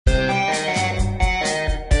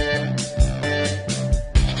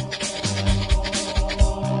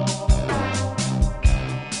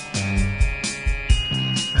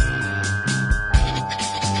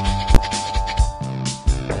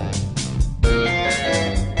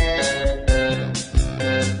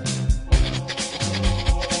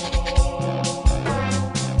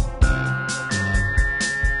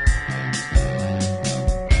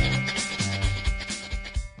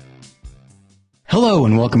Hello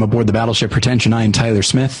and welcome aboard the Battleship Pretension. I am Tyler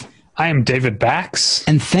Smith. I am David Bax.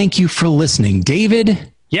 And thank you for listening.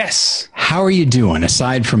 David? Yes. How are you doing,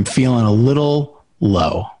 aside from feeling a little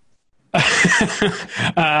low?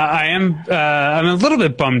 I'm a little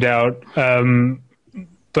bit bummed out,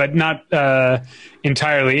 but not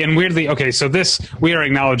entirely. And weirdly, okay, so we are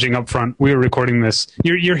acknowledging up front, we are recording this.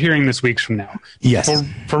 You're hearing this weeks from now. Yes.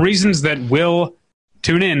 For reasons that will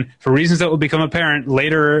tune in, for reasons that will become apparent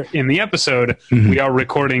later in the episode, we are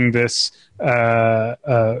recording this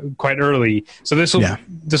quite early. So this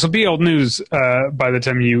will be old news by the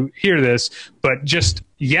time you hear this. But just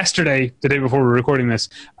yesterday, the day before we were recording this,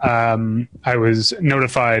 I was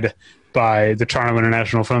notified by the Toronto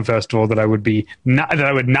International Film Festival that I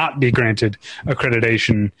would not be granted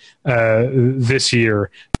accreditation this year.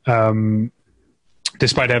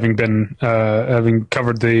 Despite having been having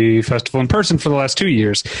covered the festival in person for the last 2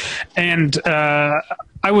 years, and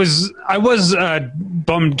I was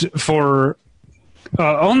bummed for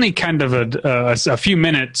only kind of a few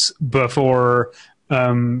minutes before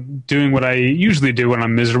doing what I usually do when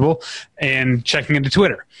I'm miserable and checking into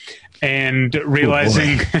Twitter and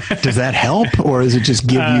realizing does that help, or does it just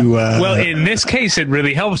give you well, in this case it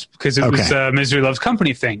really helps because it was a Misery Loves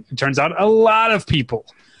Company thing. It turns out a lot of people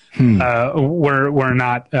we're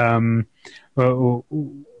not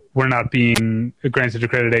being granted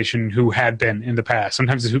accreditation who had been in the past.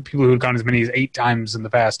 Sometimes the people who had gone as many as 8 times in the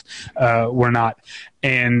past were not.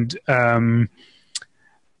 And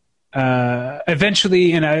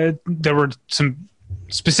eventually, there were some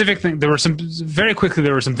specific things. There were some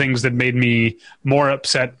things that made me more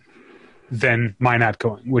upset than my not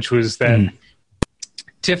going, which was that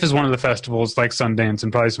TIFF is one of the festivals, like Sundance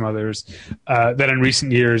and probably some others, that in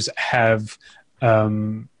recent years have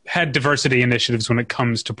had diversity initiatives when it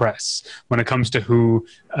comes to press, when it comes to who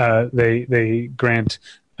they grant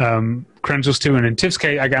credentials to. And in TIFF's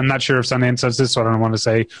case, I'm not sure if Sundance does this, so I don't want to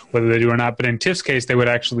say whether they do or not. But in TIFF's case, they would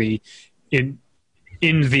actually, in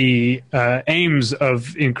the aims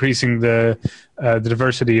of increasing the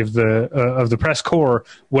diversity of the press corps,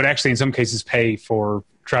 would actually in some cases pay for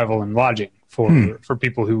travel and lodging for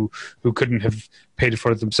people who couldn't have paid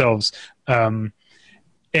for it themselves. And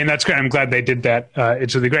that's great. I'm glad they did that.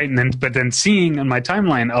 It's really great. But then seeing on my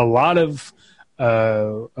timeline a lot of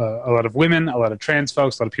women, a lot of trans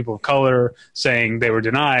folks, a lot of people of color saying they were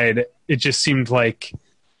denied, it just seemed like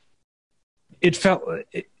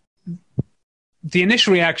the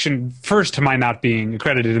initial reaction first to my not being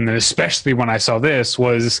accredited, and then especially when I saw this,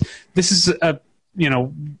 was this is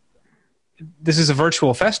a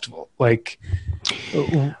virtual festival. Like,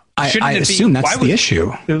 I assume that's the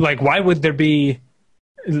issue. Like, why would there be?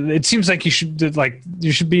 It seems like you should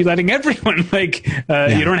be letting everyone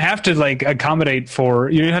you don't have to accommodate for,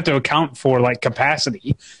 you don't have to account for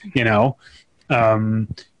capacity, you don't have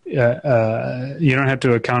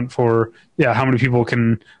to account for how many people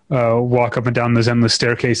can walk up and down the endless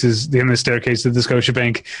staircase of the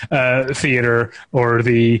Scotiabank Theater, or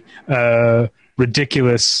the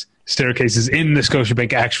ridiculous staircases in the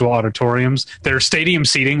Scotiabank actual auditoriums. They're stadium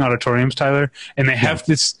seating auditoriums, Tyler, and they have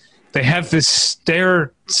this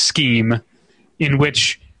stair scheme in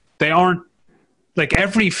which they aren't,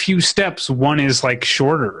 every few steps one is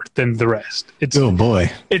shorter than the rest. It's, oh boy,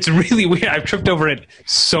 it's really weird. I've tripped over it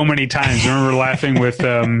so many times. I remember laughing with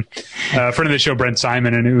a friend of the show, Brent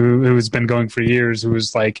Simon, and who has been going for years, who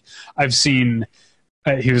was like, I've seen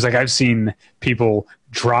people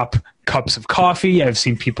drop cups of coffee. I've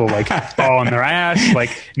seen people fall on their ass.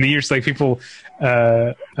 In the years, people.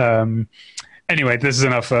 Anyway, this is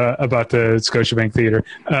enough about the Scotiabank Theater.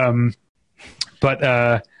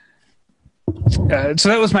 So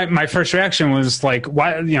that was my first reaction, was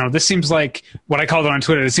why, this seems like what I called it on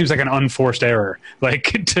Twitter. It seems like an unforced error,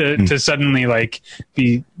 to suddenly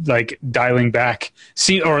be dialing back,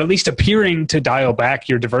 or at least appearing to dial back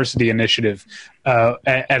your diversity initiative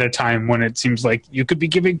at a time when it seems like you could be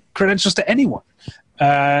giving credentials to anyone.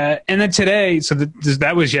 And then today, so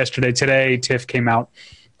that was yesterday. Today, TIFF came out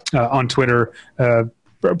on Twitter,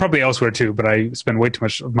 probably elsewhere too, but I spend way too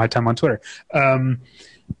much of my time on Twitter.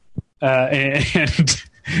 And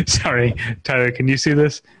sorry, Tyler, can you see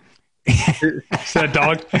this? Is that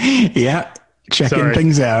dog? Yeah, checking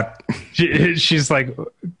things out. She's like,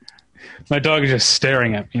 my dog is just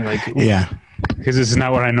staring at me, yeah, because this is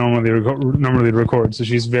not what I normally record. So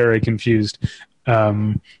she's very confused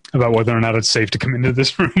about whether or not it's safe to come into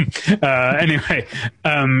this room. Anyway,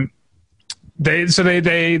 they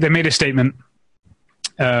made a statement,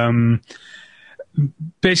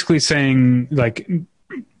 basically saying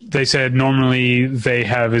they said normally they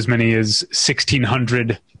have as many as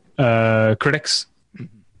 1,600 critics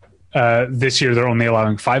This year they're only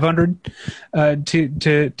allowing 500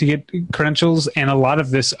 to get credentials, and a lot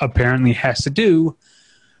of this apparently has to do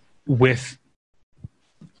with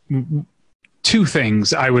two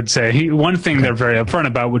things, I would say. One thing they're very upfront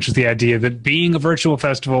about, which is the idea that being a virtual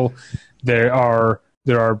festival, there are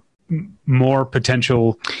more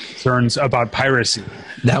potential concerns about piracy.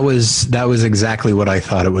 That was exactly what I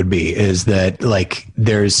thought it would be, is that like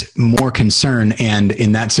there's more concern, and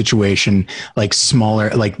in that situation, like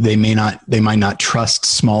smaller, like they might not trust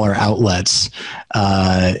smaller outlets.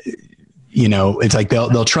 It's like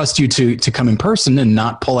they'll trust you to come in person and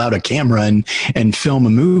not pull out a camera and film a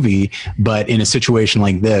movie. But in a situation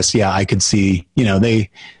like this, yeah, I could see,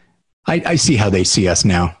 I see how they see us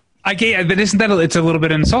now. But isn't that it's a little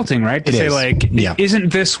bit insulting, right? To say like,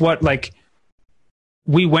 isn't this what, like,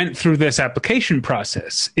 we went through this application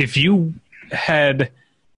process? If you had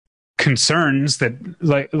concerns that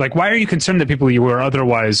like why are you concerned that people you were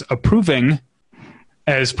otherwise approving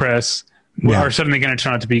as press are suddenly going to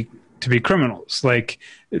turn out to be criminals? Like,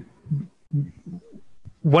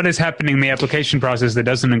 what is happening in the application process that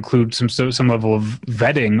doesn't include some level of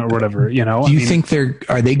vetting or whatever? Do you think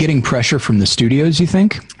are they getting pressure from the studios? You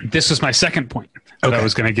think? This was my second point that I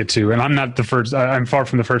was going to get to, and I'm not the first. I'm far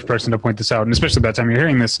from the first person to point this out, and especially by the time you're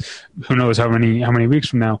hearing this, who knows how many weeks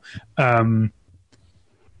from now.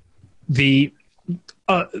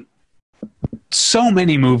 So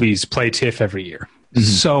many movies play TIFF every year. Mm-hmm.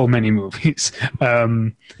 So many movies.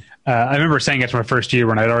 I remember saying after my first year,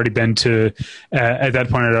 when I'd already been to, at that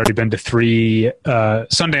point, I'd already been to 3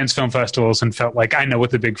 Sundance Film Festivals and felt like I know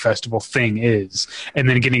what the big festival thing is. And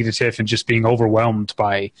then getting to TIFF and just being overwhelmed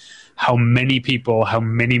by how many people, how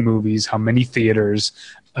many movies, how many theaters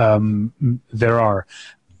there are.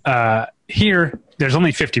 Here, there's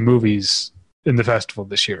only 50 movies in the festival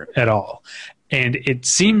this year at all. And it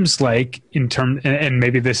seems like and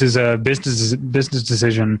maybe this is a business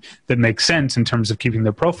decision that makes sense in terms of keeping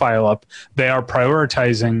their profile up. They are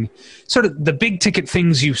prioritizing sort of the big ticket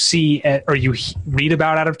things you see or you read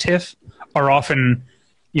about out of TIFF are often,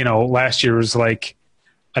 last year was like,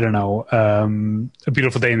 I don't know, A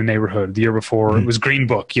Beautiful Day in the Neighborhood. The year before it was Green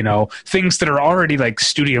Book, things that are already like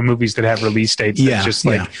studio movies that have release dates. That's just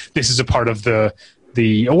like, this is a part of the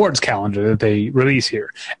awards calendar that they release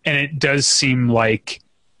here. And it does seem like,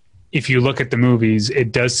 if you look at the movies,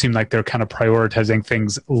 it does seem like they're kind of prioritizing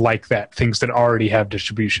things like that, things that already have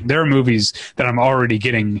distribution. There are movies that I'm already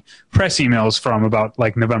getting press emails from about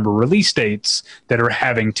like November release dates that are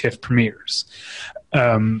having TIFF premieres.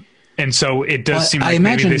 And so it does seem like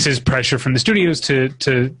maybe this is pressure from the studios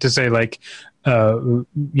to say like,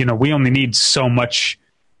 we only need so much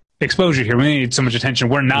exposure here. We need so much attention.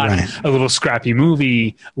 We're not a little scrappy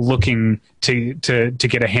movie looking to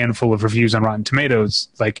get a handful of reviews on Rotten Tomatoes.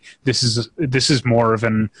 Like, this is more of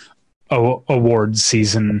an awards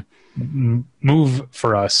season move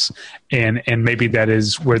for us, and maybe that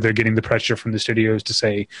is where they're getting the pressure from the studios to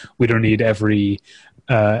say we don't need every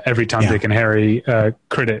Tom, Dick, and Harry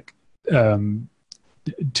critic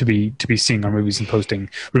to be seeing our movies and posting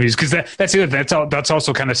reviews, because that's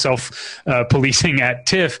also kind of self policing at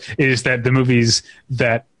TIFF, is that the movies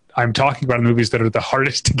that I'm talking about are the movies that are the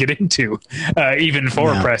hardest to get into, even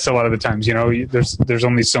for press. A lot of the times, there's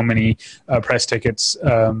only so many press tickets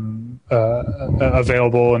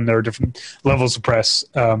available, and there are different levels of press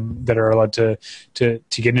that are allowed to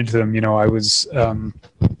get into them. I was.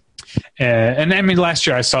 And I mean, last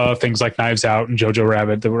year I saw things like Knives Out and Jojo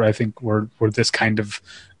Rabbit that I think were this kind of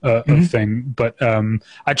thing. But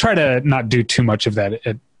I try to not do too much of that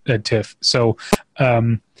at TIFF. So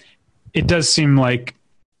it does seem like,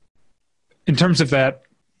 in terms of that,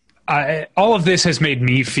 all of this has made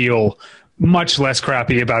me feel much less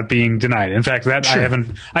crappy about being denied. In fact, that I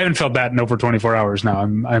haven't felt that in over 24 hours now.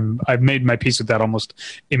 I've made my peace with that almost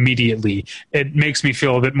immediately. It makes me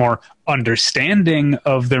feel a bit more understanding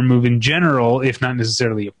of their move in general, if not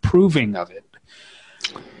necessarily approving of it.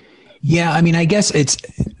 Yeah, I mean, I guess it's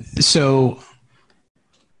so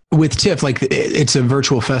with TIFF, like, it's a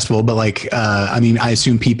virtual festival, but like, I mean, I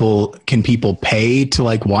assume people pay to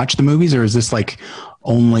like watch the movies, or is this like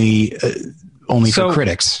only for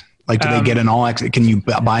critics? Like, do they get an all access? Can you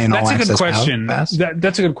buy an all access? That's a good question.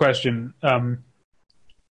 That's a good question.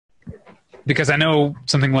 Because I know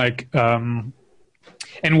something like, and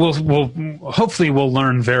we'll hopefully we'll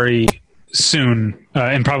learn very soon,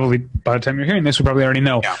 and probably by the time you're hearing this, we probably already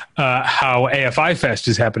know how AFI Fest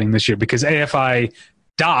is happening this year, because AFI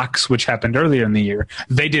Docs, which happened earlier in the year,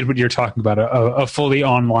 they did what you're talking about, a fully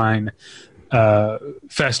online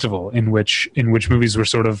festival in which movies were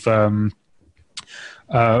sort of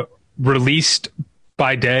released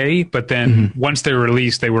by day, but then once they were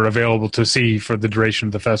released, they were available to see for the duration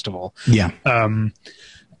of the festival. Yeah.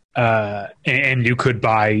 And you could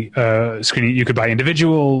buy screening. You could buy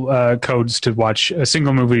individual codes to watch a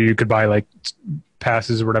single movie. You could buy like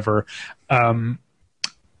passes or whatever.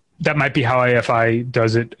 That might be how AFI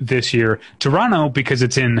does it this year. Toronto, because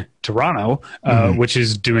it's in Toronto, which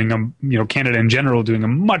is doing Canada in general doing a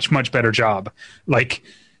much, much better job, like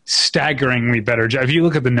staggeringly better job. If you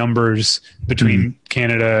look at the numbers between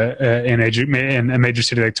Canada and a major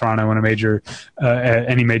city like Toronto and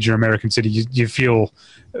any major American city, you feel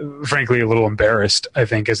frankly a little embarrassed, I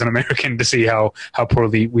think, as an American, to see how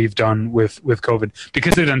poorly we've done with COVID,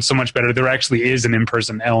 because they've done so much better. There actually is an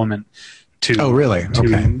in-person element to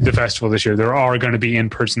the festival this year. There are going to be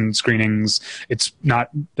in-person screenings. It's not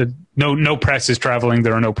no press is traveling.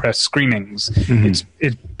 There are no press screenings.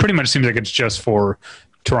 It pretty much seems like it's just for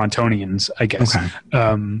Torontonians, I guess.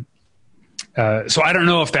 So I don't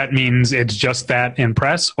know if that means it's just that in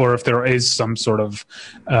press, or if there is some sort of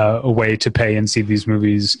a way to pay and see these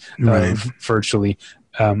movies virtually.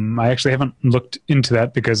 I actually haven't looked into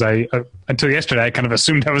that, because I until yesterday I kind of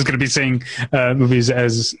assumed I was going to be seeing movies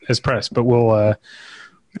as press, but we'll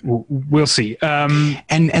see.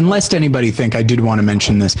 And lest anybody think, I did want to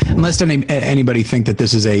mention this, unless anybody think that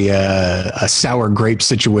this is a sour grape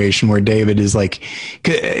situation where David is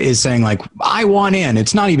saying like, I want in.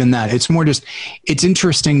 It's not even that. It's more just, it's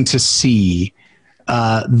interesting to see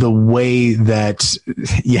the way that,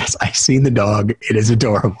 yes, I see the dog. It is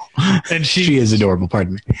adorable. And she is adorable.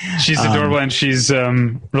 Pardon me. She's adorable, and she's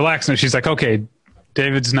relaxed. And she's like, okay,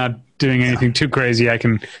 David's not doing anything too crazy. I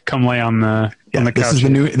can come lay on the couch.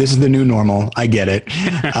 This is the new normal. I get it.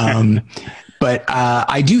 But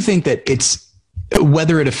I do think that it's,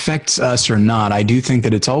 whether it affects us or not, I do think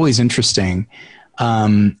that it's always interesting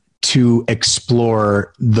to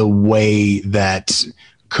explore the way that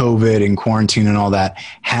COVID and quarantine and all that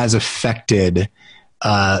has affected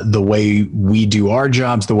the way we do our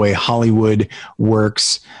jobs, the way Hollywood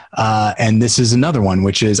works. And this is another one,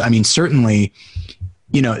 which is, I mean, certainly,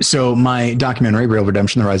 so my documentary, Real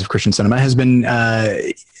Redemption, The Rise of Christian Cinema, has been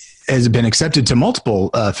accepted to multiple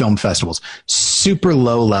film festivals, super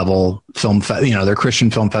low level film, they're Christian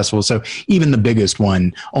film festivals. So even the biggest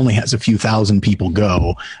one only has a few thousand people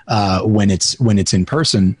go when it's in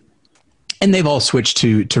person. And they've all switched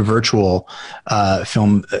to virtual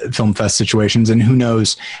film fest situations, and who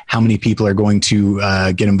knows how many people are going to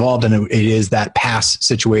get involved. And it is that pass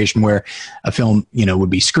situation where a film, would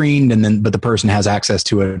be screened, but the person has access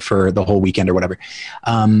to it for the whole weekend or whatever.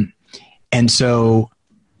 And so,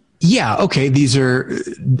 yeah, okay, these are.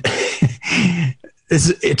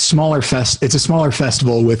 It's smaller it's a smaller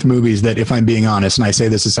festival with movies that, if I'm being honest, and I say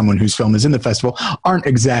this as someone whose film is in the festival, aren't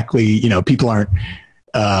exactly, people aren't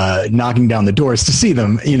knocking down the doors to see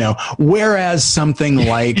them, whereas something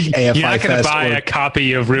like AFI You're not going to buy a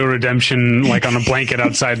copy of Real Redemption like on a blanket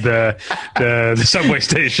outside the subway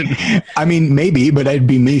station. I mean, maybe, but it'd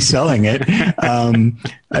be me selling it.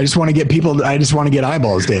 I just want to get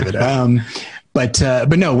eyeballs, David. But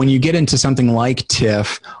no, when you get into something like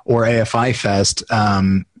TIFF or AFI Fest,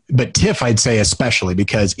 but TIFF, I'd say especially,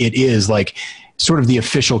 because it is like sort of the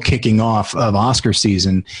official kicking off of Oscar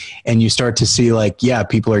season, and you start to see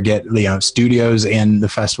people are studios and the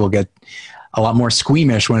festival get a lot more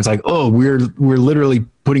squeamish when it's like, oh, we're literally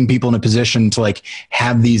putting people in a position to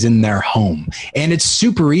have these in their home. And it's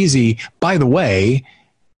super easy, by the way,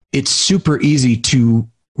 it's super easy to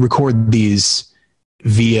record these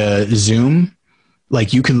via Zoom.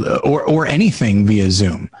 You can, or anything via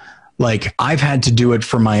Zoom. I've had to do it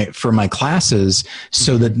for my classes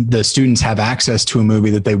so that the students have access to a movie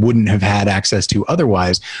that they wouldn't have had access to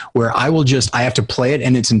otherwise, where I have to play it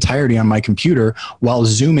in its entirety on my computer while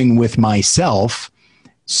Zooming with myself.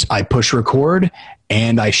 I push record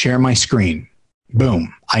and I share my screen.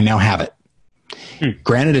 Boom. I now have it.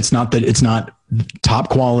 Granted, it's not top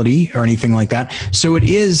quality or anything like that. So it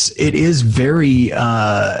is very,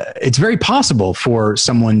 it's very possible for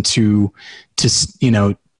someone to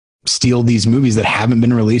steal these movies that haven't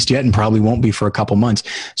been released yet and probably won't be for a couple months.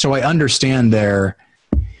 So I understand their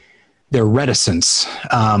reticence.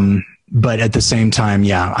 But at the same time,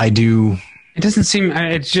 yeah, I do. It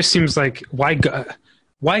just seems like,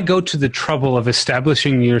 why go to the trouble of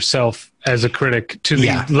establishing yourself as a critic to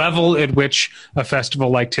the level at which a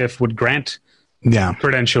festival like TIFF would grant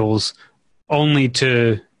credentials, only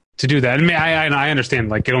to do that? I mean, I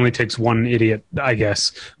understand, it only takes one idiot, I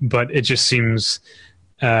guess, but it just seems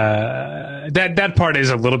that part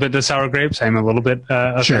is a little bit the sour grapes. I'm a little bit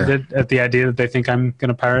offended at the idea that they think I'm going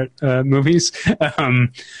to pirate movies.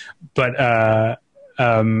 But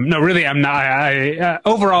No, really, I'm not.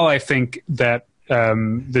 Overall, I think that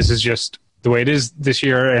this is just the way it is this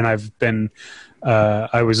year, and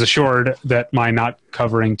I was assured that my not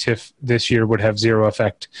covering TIFF this year would have zero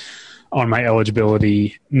effect on my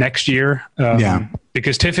eligibility next year.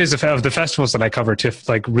 Because TIFF is of the festivals that I cover, TIFF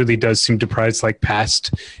like really does seem to prize like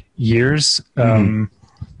past years. In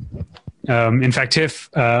fact, TIFF,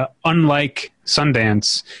 unlike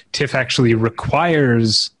Sundance, TIFF actually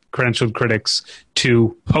requires credentialed critics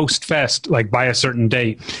to post-fest, like by a certain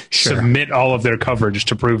date, submit all of their coverage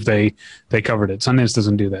to prove they covered it. Sundance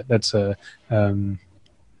doesn't do that.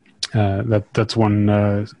 That's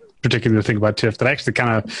one particular thing about TIFF that I actually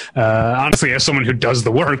kind of, honestly, as someone who does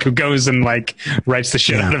the work, who goes and like writes the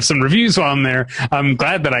shit out of some reviews while I'm there, I'm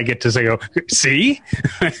glad that I get to say, "Oh, see."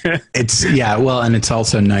 Well, and it's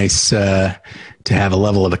also nice to have a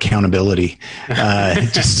level of accountability.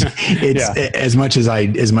 As much as I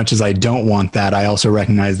don't want that, I also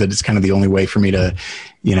recognize that it's kind of the only way for me to,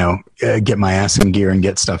 get my ass in gear and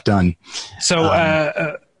get stuff done.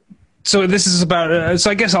 So this is about. So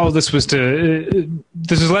I guess all of this was this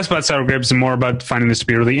is less about sour grapes and more about finding this to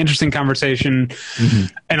be a really interesting conversation,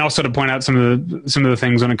 and also to point out some of the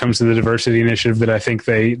things when it comes to the diversity initiative that I think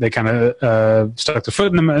they kind of stuck their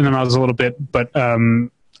foot in the mouths a little bit. But I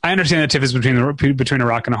understand that TIFF is between a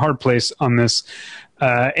rock and a hard place on this.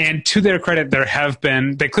 And to their credit,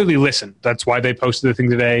 they clearly listened. That's why they posted the thing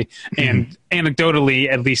today. And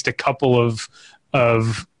anecdotally, at least a couple of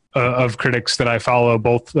critics that I follow,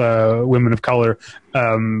 both women of color,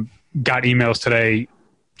 got emails today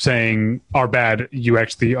saying, "Our bad, you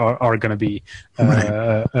actually are going to be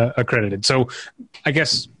accredited." So I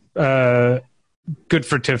guess good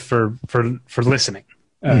for TIFF for listening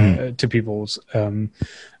to people's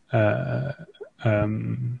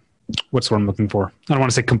what's the word I'm looking for? I don't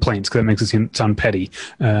want to say complaints because that makes it sound petty.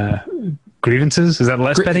 Grievances? Is that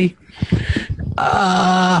less petty?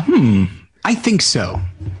 I think so.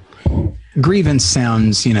 Grievance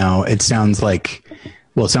sounds, it sounds like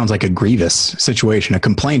a grievous situation. A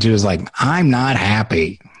complaint is like, "I'm not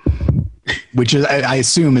happy," which is, I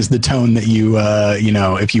assume, is the tone that you,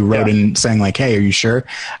 if you wrote in saying like, "Hey, are you sure?"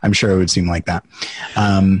 I'm sure it would seem like that.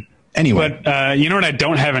 Anyway. But you know what I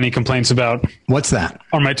don't have any complaints about? What's that?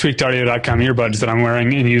 Are my tweakedaudio.com earbuds that I'm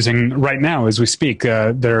wearing and using right now as we speak.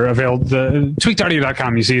 They're available. The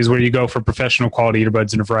tweakedaudio.com, you see, is where you go for professional quality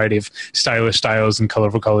earbuds in a variety of stylish styles and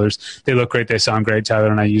colorful colors. They look great. They sound great. Tyler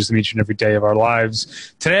and I use them each and every day of our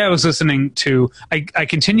lives. Today I was listening to, I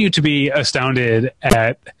continue to be astounded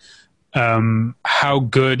at how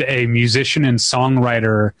good a musician and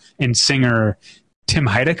songwriter and singer Tim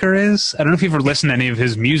Heidecker is. I don't know if you've ever listened to any of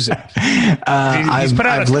his music. I've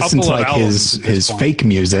listened to like his fake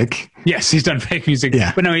music. Yes, he's done fake music.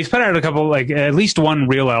 Yeah. But no, he's put out a couple, like at least one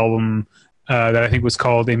real album that I think was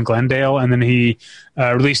called In Glendale, and then he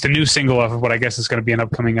released a new single off of what I guess is going to be an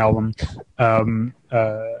upcoming album. I don't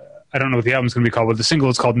know what the album's going to be called, but the single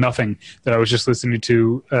is called Nothing, that I was just listening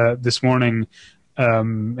to this morning.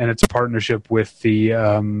 And it's a partnership with the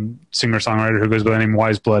singer-songwriter who goes by the name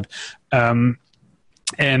Wiseblood.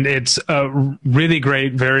 And it's really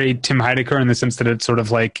great, very Tim Heidecker in the sense that it's sort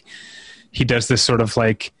of like he does this sort of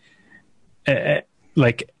like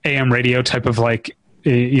AM radio type of like,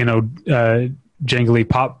 jangly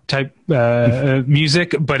pop type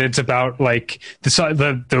music, but it's about like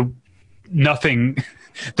the nothing.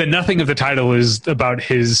 The nothing of the title is about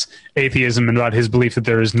his atheism and about his belief that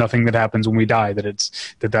there is nothing that happens when we die,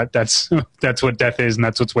 that's what death is, and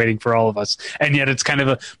that's what's waiting for all of us. And yet it's kind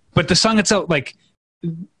of but the song itself, like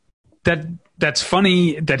that's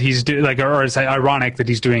funny that he's doing, like, or it's ironic that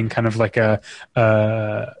he's doing kind of like a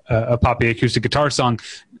poppy acoustic guitar song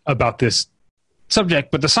about this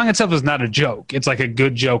subject, but the song itself is not a joke. It's like a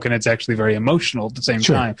good joke, and it's actually very emotional at the same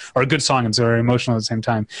time, or a good song and it's very emotional at the same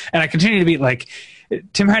time. And I continue to be like,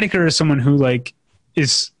 Tim Heidecker is someone who like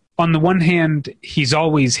is, on the one hand, he's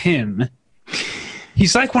always him.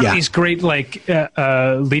 He's like one of these great like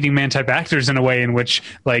leading man type actors in a way in which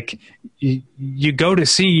like you go to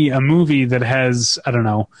see a movie that has, I don't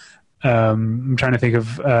know, I'm trying to think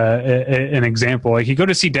of an example. Like you go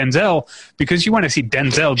to see Denzel because you want to see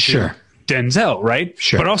Denzel do Denzel, right?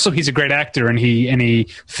 Sure. But also he's a great actor, and he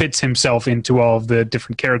fits himself into all of the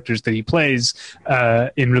different characters that he plays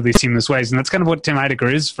in really seamless ways. And that's kind of what Tim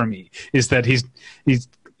Heidecker is for me, is that he's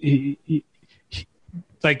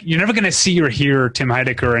like, you're never going to see or hear Tim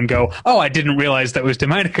Heidecker and go, "Oh, I didn't realize that was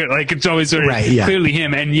Tim Heidecker." Like it's always very clearly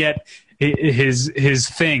him, and yet his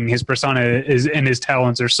thing, his persona and his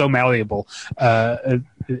talents are so malleable.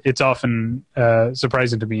 It's often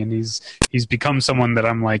surprising to me, and he's become someone that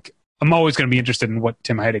I'm like, I'm always going to be interested in what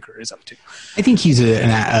Tim Heidecker is up to. I think he's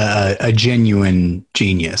a genuine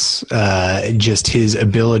genius. Just his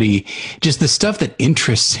ability, just the stuff that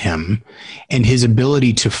interests him, and his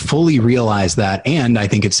ability to fully realize that, and I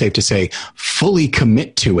think it's safe to say fully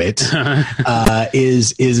commit to it,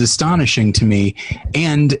 is astonishing to me.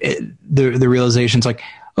 And the realization's like,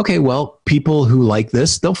 okay, well, people who like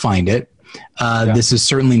this, they'll find it. This is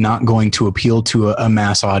certainly not going to appeal to a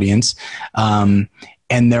mass audience. And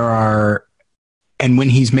when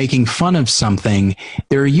he's making fun of something,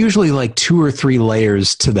 there are usually like 2 or 3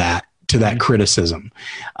 layers to that criticism.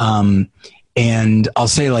 And I'll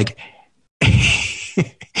say, like,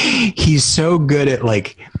 he's so good at,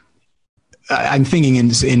 like, I'm thinking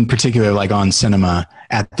in particular, like on cinema,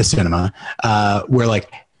 at the cinema, where,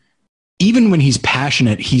 like, even when he's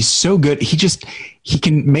passionate, he's so good. He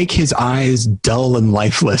can make his eyes dull and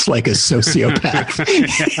lifeless like a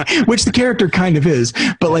sociopath, which the character kind of is.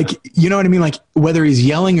 But, like, you know what I mean? Like, whether he's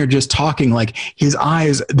yelling or just talking, like, his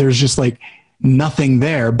eyes, there's just like nothing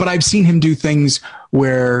there. But I've seen him do things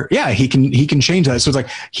where, he can change that. So it's like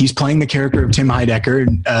he's playing the character of Tim Heidecker,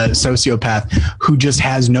 a sociopath who just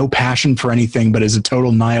has no passion for anything, but is a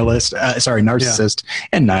total narcissist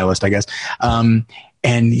and nihilist, I guess.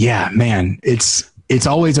 And yeah, man, it's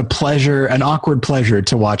always a pleasure, an awkward pleasure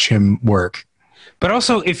to watch him work. But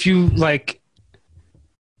also, if you like,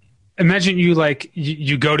 imagine you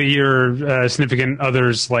go to your significant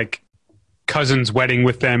other's like cousin's wedding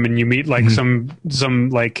with them, and you meet like some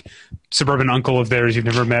like suburban uncle of theirs you've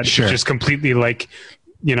never met, who just completely like,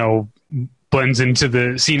 you know, blends into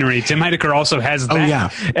the scenery. Tim Heidecker also has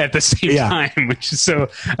that at the same time, which is so.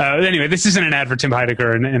 Anyway, this isn't an ad for Tim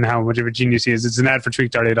Heidecker and how much of a genius he is. It's an ad for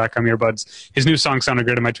tweakedaudio.com earbuds. His new songs sounded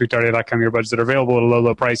great on my tweakedaudio.com earbuds that are available at a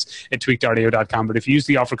low price at tweakedaudio.com. But if you use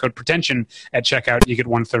the offer code pretension at checkout, you get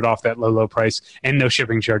 1/3 off that low price and no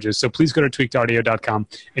shipping charges. So please go to tweakedaudio.com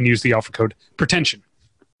and use the offer code pretension.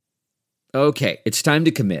 Okay, it's time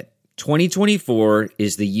to commit. 2024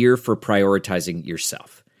 is the year for prioritizing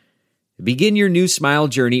yourself. Begin your new smile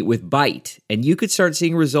journey with Byte, and you could start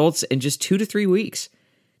seeing results in just 2 to 3 weeks.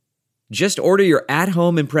 Just order your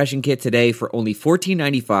at-home impression kit today for only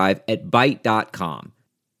 $14.95 at Byte.com.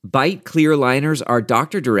 Byte clear liners are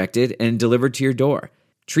doctor-directed and delivered to your door.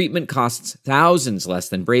 Treatment costs thousands less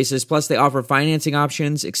than braces, plus they offer financing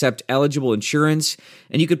options, accept eligible insurance,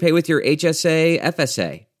 and you could pay with your HSA,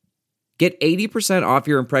 FSA. Get 80% off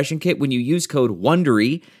your impression kit when you use code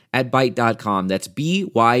WONDERY at Byte.com. That's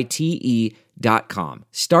BYTE.com.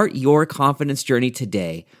 Start your confidence journey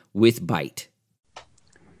today with Byte.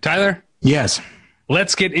 Tyler? Yes.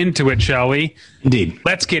 Let's get into it, shall we? Indeed.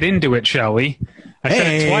 Let's get into it, shall we? I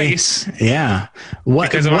said it twice. Yeah. One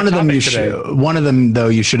of them though,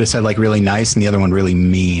 you should have said like really nice, and the other one really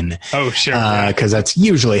mean. Oh, sure. Because that's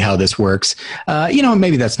usually how this works.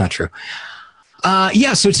 Maybe that's not true.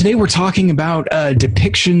 So today we're talking about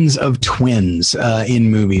depictions of twins in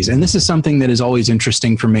movies. And this is something that is always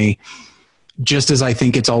interesting for me, just as I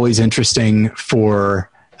think it's always interesting for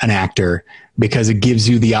an actor, because it gives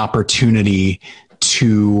you the opportunity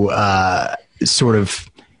to sort of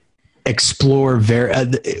explore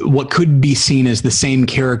what could be seen as the same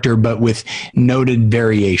character, but with noted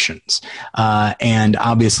variations. And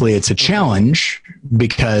obviously it's a challenge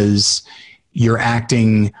because you're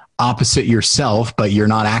acting opposite yourself, but you're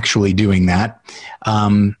not actually doing that.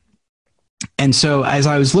 And so as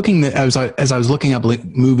I was looking up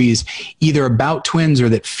movies either about twins or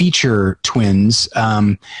that feature twins,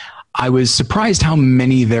 I was surprised how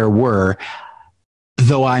many there were,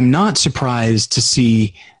 though I'm not surprised to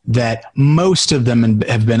see that most of them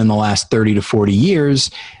have been in the last 30 to 40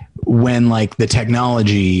 years, when like the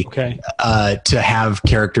technology to have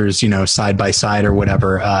characters, side by side or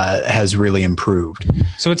whatever, has really improved.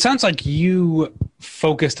 So it sounds like you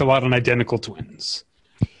focused a lot on identical twins.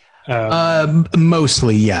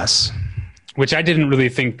 Mostly, yes. Which I didn't really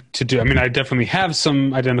think to do. I mean, I definitely have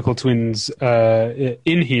some identical twins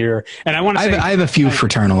in here, and I want to say I have a few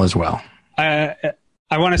fraternal as well. I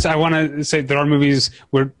want to say there are movies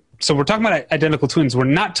where. So we're talking about identical twins. We're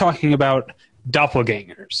not talking about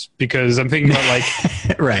doppelgangers, because I'm thinking about like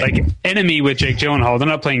like Enemy with Jake Gyllenhaal.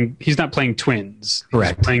 He's not playing twins.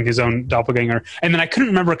 Correct. He's playing his own doppelganger. And then I couldn't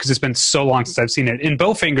remember because it's been so long since I've seen it. In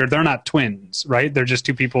Bowfinger, they're not twins, right? They're just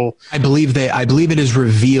two people. I believe it is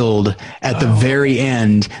revealed at the very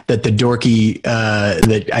end that the dorky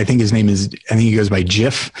that I think his name is, I think he goes by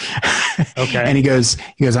Jiff. Okay. And he goes,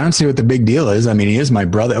 I don't see what the big deal is. I mean, he is my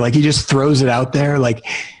brother. Like, he just throws it out there. Like,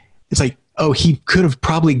 it's like, oh, he could have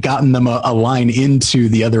probably gotten them a line into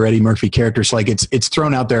the other Eddie Murphy characters. So like it's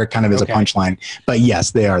thrown out there kind of as a punchline, but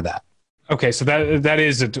yes, they are that. Okay, so that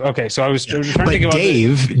is okay. So I was trying to But think about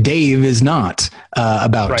Dave is not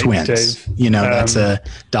about Right, twins. Dave. That's a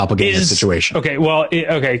doppelganger situation. Okay, well,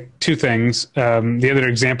 okay, two things. The other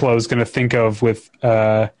example I was going to think of with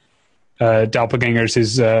doppelgangers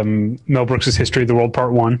is Mel Brooks's History of the World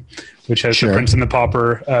Part 1, which has the Prince and the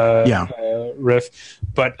Pauper riff.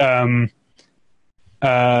 But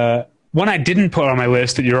one I didn't put on my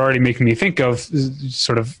list that you're already making me think of is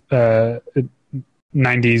sort of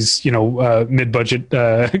 90s, mid-budget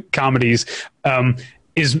comedies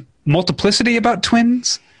is Multiplicity about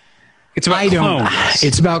twins? It's about clones.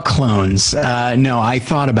 It's about clones. No, I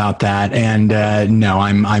thought about that, and no,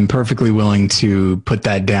 I'm perfectly willing to put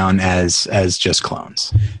that down as just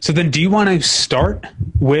clones. So then, do you want to start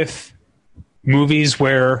with movies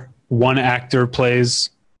where one actor plays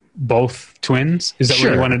both twins? Is that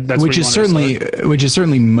what you wanted? That's which is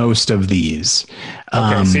certainly most of these.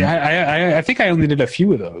 Okay. See, I think I only did a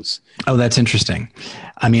few of those. Oh, that's interesting.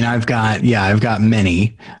 I mean, I've got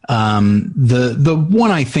many. The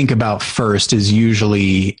one I think about first is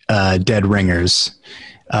usually Dead Ringers,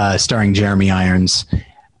 starring Jeremy Irons.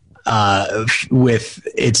 With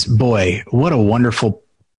what a wonderful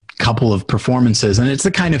couple of performances, and it's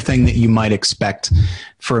the kind of thing that you might expect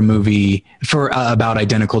for a movie about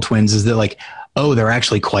identical twins, is that like, oh, they're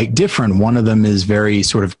actually quite different. One of them is very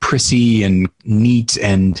sort of prissy and neat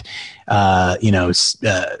and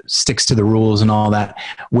sticks to the rules and all that,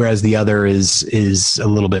 whereas the other is a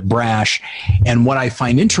little bit brash. And what I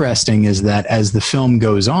find interesting is that as the film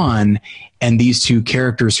goes on, and these two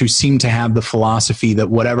characters who seem to have the philosophy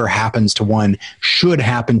that whatever happens to one should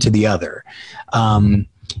happen to the other,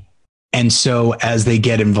 and so as they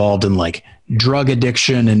get involved in like drug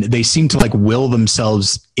addiction, and they seem to like will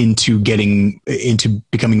themselves into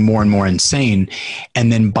becoming more and more insane.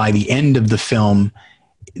 And then by the end of the film,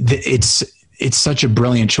 it's such a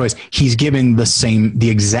brilliant choice. He's giving the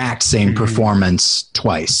exact same performance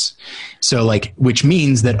twice. So like, which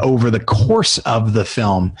means that over the course of the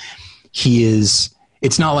film,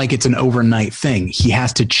 it's not like it's an overnight thing. He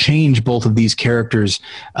has to change both of these characters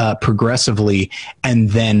progressively. And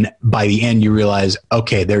then by the end, you realize,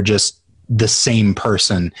 okay, they're just the same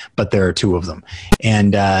person, but there are two of them.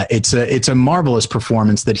 And it's a marvelous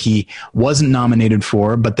performance that he wasn't nominated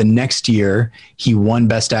for, but the next year he won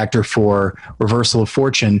Best Actor for Reversal of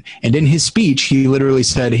Fortune. And in his speech, he literally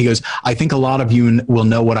said, he goes, I think a lot of you will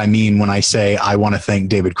know what I mean when I say I want to thank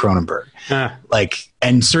David Cronenberg.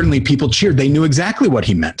 And certainly people cheered. They knew exactly what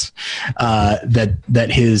he meant. That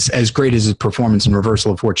his, as great as his performance in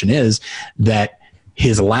Reversal of Fortune is, that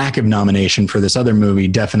his lack of nomination for this other movie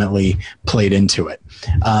definitely played into it.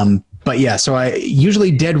 But yeah, so I usually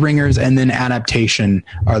Dead Ringers and then Adaptation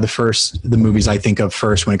are the movies I think of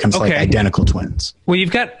first when it comes to like identical twins. Well, you've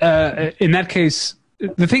got, in that case,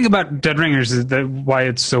 the thing about Dead Ringers is that why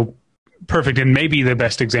it's so perfect and maybe the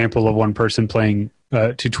best example of one person playing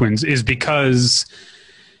two twins is because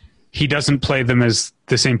he doesn't play them as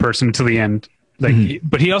the same person until the end.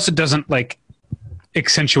 But he also doesn't like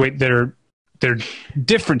accentuate their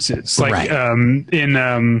differences. Like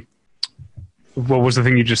in what was the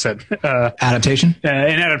thing you just said? Adaptation? In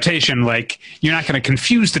Adaptation, like you're not going to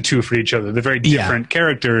confuse the two for each other. They're very different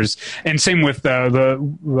characters. And same with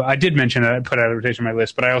I did mention that I put Adaptation on my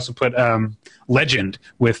list, but I also put Legend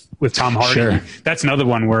with Tom Hardy. Sure. That's another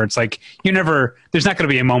one where it's like there's not going to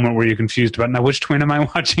be a moment where you're confused about now which twin am I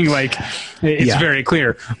watching? Like it's very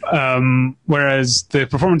clear. Whereas the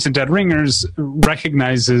performance in Dead Ringers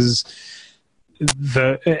recognizes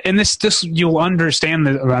this you'll understand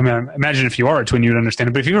that. I mean, imagine if you are a twin, you'd understand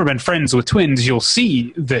it. But if you've ever been friends with twins, you'll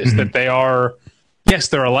see this that they are, yes,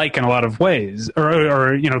 they're alike in a lot of ways,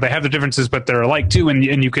 or they have the differences, but they're alike too.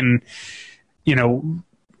 And you can,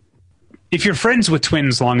 if you're friends with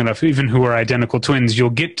twins long enough, even who are identical twins, you'll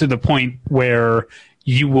get to the point where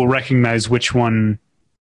you will recognize which one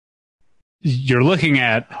you're looking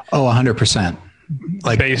at. Oh, 100%.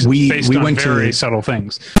 Like based we on went very subtle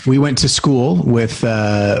things. We went to school with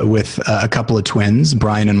a couple of twins,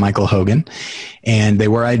 Brian and Michael Hogan, and they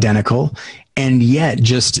were identical. And yet,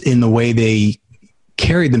 just in the way they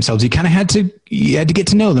carried themselves, you had to get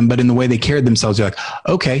to know them. But in the way they carried themselves, you're like,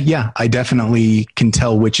 okay, yeah, I definitely can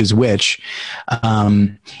tell which is which.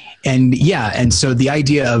 And so the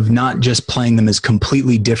idea of not just playing them as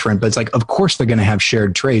completely different, but it's like, of course they're going to have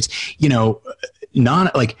shared traits.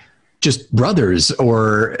 Not like just brothers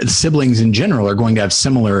or siblings in general are going to have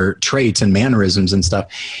similar traits and mannerisms and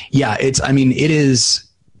stuff. Yeah,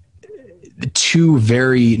 two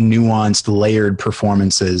very nuanced, layered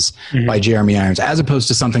performances by Jeremy Irons, as opposed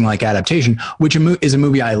to something like Adaptation, which is a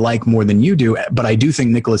movie I like more than you do. But I do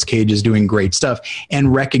think Nicolas Cage is doing great stuff,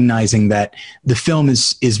 and recognizing that the film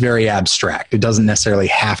is very abstract. It doesn't necessarily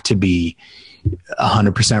have to be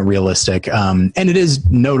 100% realistic. And it is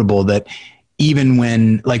notable that even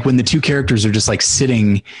when the two characters are just like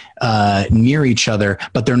sitting near each other,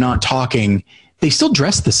 but they're not talking, they still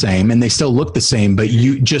dress the same and they still look the same, but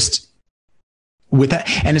you just with that.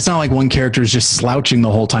 And it's not like one character is just slouching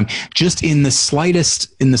the whole time. Just in the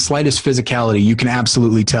slightest physicality, you can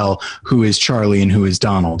absolutely tell who is Charlie and who is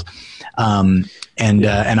Donald. And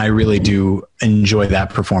I really do enjoy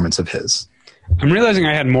that performance of his. I'm realizing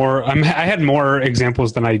I had more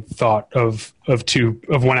examples than I thought of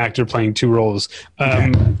one actor playing two roles.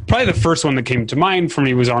 Probably the first one that came to mind for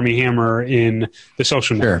me was Armie Hammer in The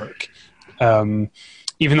Social Network.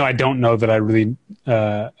 Even though I don't know that I really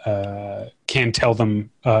can tell them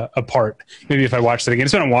apart. Maybe if I watched it again.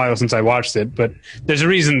 It's been a while since I watched it, but there's a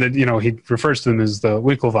reason that, he refers to them as the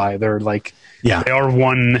Winklevi. They're like, they are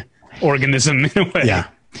one organism in a way. Yeah.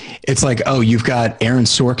 It's like, oh, you've got Aaron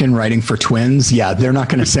Sorkin writing for twins. Yeah, they're not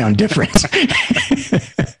going to sound different.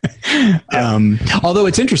 Although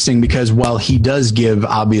it's interesting because while he does give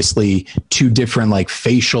obviously two different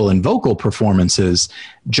facial and vocal performances,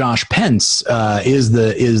 Josh Pence is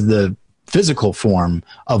the physical form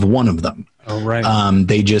of one of them. Oh, right.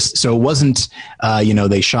 So it wasn't,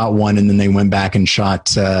 they shot one and then they went back and shot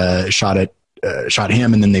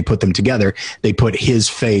him and then they put them together. They put his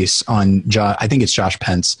face on I think it's Josh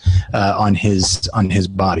Pence on his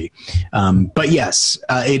body. But yes,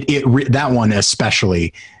 that one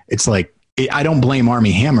especially, it's like, I don't blame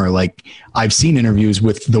Armie Hammer. Like, I've seen interviews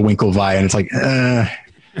with the Winklevi and it's like,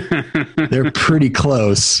 they're pretty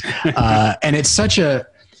close. And it's such a,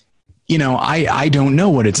 I don't know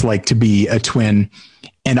what it's like to be a twin.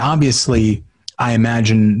 And obviously I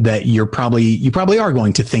imagine that you probably are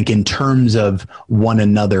going to think in terms of one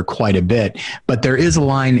another quite a bit, but there is a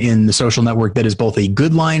line in The Social Network that is both a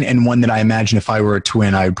good line and one that I imagine if I were a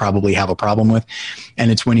twin, I would probably have a problem with. And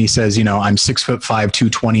it's when he says, I'm 6'5",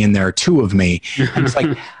 220, and there are two of me. And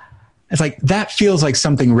it's like, that feels like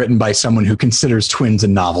something written by someone who considers twins a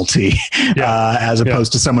novelty, as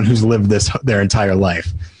opposed to someone who's lived their entire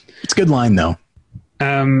life. It's a good line though.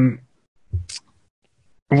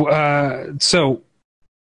 So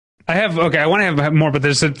I want to have more, but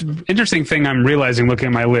there's an interesting thing I'm realizing looking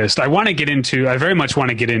at my list. I very much want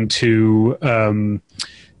to get into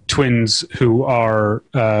twins who are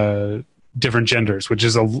different genders, which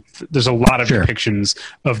is there's a lot of depictions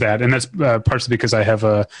of that. And that's partially because I have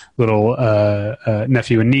a little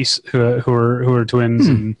nephew and niece who are twins,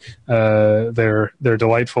 and they're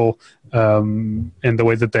delightful. And the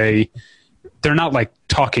way that they're not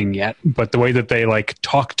talking yet, but the way that they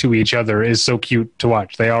talk to each other is so cute to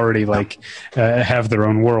watch. They already have their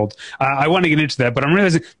own world. I want to get into that, but I'm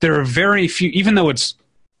realizing there are very few, even though it's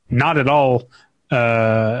not at all,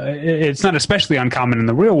 it's not especially uncommon in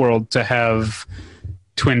the real world to have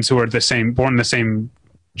twins who are born the same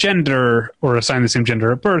gender or assigned the same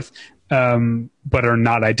gender at birth, but are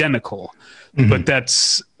not identical. Mm-hmm. But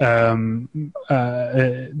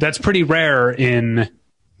that's pretty rare in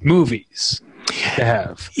movies to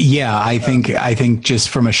have. Yeah, I think just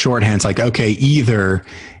from a shorthand, it's like, okay, either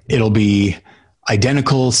it'll be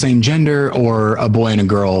identical, same gender, or a boy and a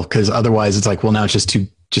girl, because otherwise it's like, well, now it's just two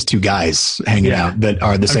guys hanging out that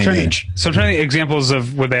are the same age. So I'm trying to think examples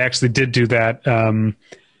of where they actually did do that. One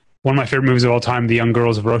of my favorite movies of all time, The Young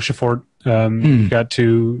Girls of Rochefort, got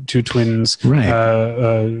two twins,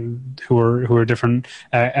 right, who are different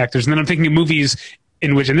actors. And then I'm thinking of movies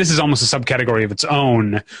in which, and this is almost a subcategory of its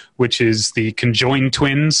own, which is the conjoined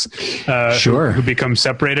twins, who become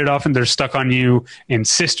separated often. They're Stuck on You and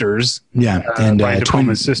Sisters. Yeah, and by De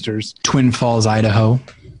Palma's sisters. Twin Falls, Idaho.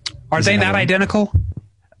 Are they not identical?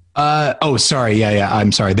 Sorry. Yeah.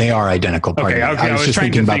 I'm sorry. They are identical. Okay. I was just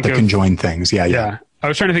thinking about the conjoined things. Yeah. I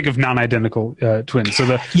was trying to think of non-identical twins.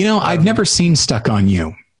 So I've never seen Stuck on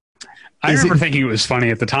You. I remember thinking it was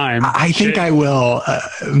funny at the time. I think I will,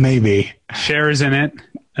 maybe. Cher is in it.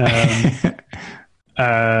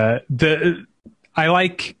 I'm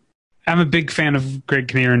a big fan of Greg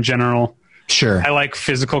Kinnear in general. Sure. I like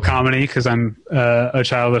physical comedy because I'm a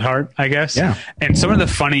child at heart, I guess. Yeah. And some of the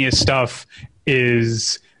funniest stuff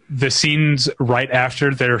is the scenes right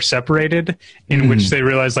after they're separated, in which they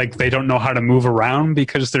realize they don't know how to move around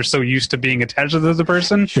because they're so used to being attached to the other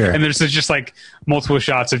person. Sure. And there's just multiple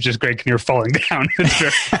shots of just Greg Kinnear falling down.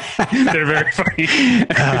 They're very funny.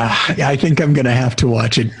 I think I'm going to have to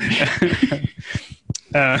watch it.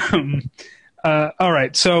 All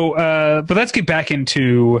right. So, but let's get back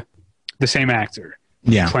into the same actor.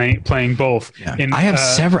 Yeah. Playing both. Yeah. In, I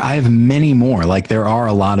have many more. Like there are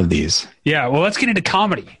a lot of these. Yeah. Well, let's get into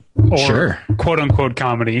comedy, or Sure. quote unquote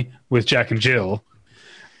comedy with Jack and Jill.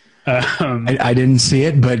 I didn't see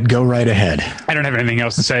it, but go right ahead. I don't have anything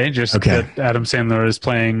else to say. Just Okay. that Adam Sandler is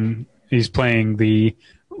playing. He's playing the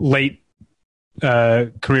late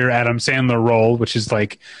career Adam Sandler role, which is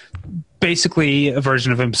like basically a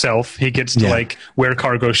version of himself. He gets to like wear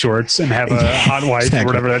cargo shorts and have a hot wife or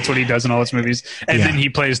whatever. That's what he does in all his movies. And then he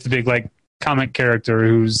plays the big like comic character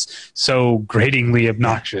who's so gratingly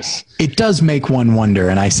obnoxious. It does make one wonder,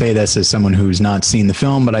 and I say this as someone who's not seen the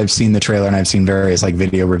film, but I've seen the trailer and I've seen various like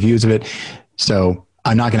video reviews of it. So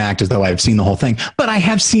I'm not going to act as though I've seen the whole thing, but I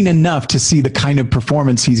have seen enough to see the kind of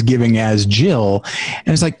performance he's giving as Jill.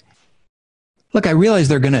 And it's like, look, I realize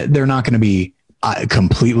they're not going to be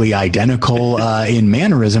completely identical in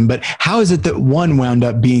mannerism, but how is it that one wound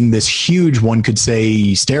up being this huge, one could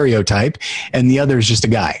say, stereotype, and the other is just a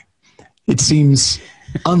guy? It seems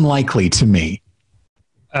unlikely to me.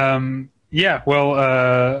 Yeah,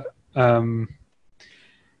 well,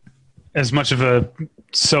 as much of a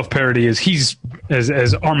self-parody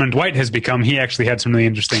as Armand White has become, he actually had some really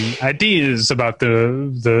interesting ideas about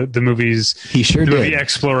the movies. He sure did. Movie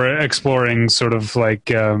exploring sort of like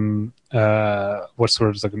what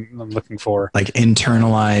sort of I'm looking for? Like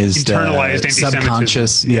internalized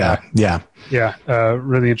subconscious. Yeah.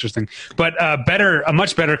 Really interesting. But a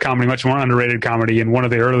much better comedy, much more underrated comedy. And one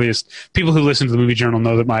of the earliest people who listen to the Movie Journal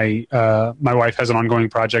know that my wife has an ongoing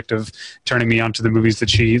project of turning me onto the movies that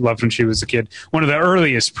she loved when she was a kid. One of the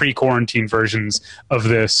earliest pre-quarantine versions of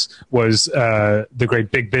this was the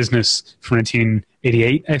great Big Business from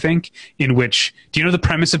 1988, I think, in which, do you know the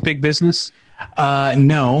premise of Big Business?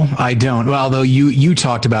 No, I don't. Well, although you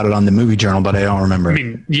talked about it on the Movie Journal, but I don't remember. I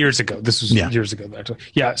mean, years ago. This was years ago, actually.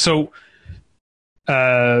 Yeah. So,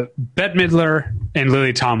 Bette Midler and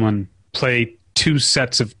Lily Tomlin play two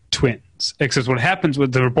sets of twins. Except what happens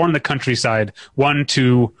with they were born in the countryside. One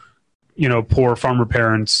to, poor farmer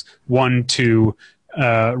parents. One to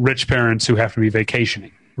rich parents who have to be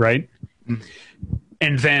vacationing. Right. Mm-hmm.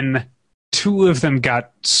 And then two of them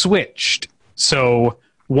got switched. So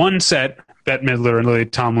one set, Bette Midler and Lily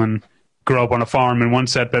Tomlin grew up on a farm, and one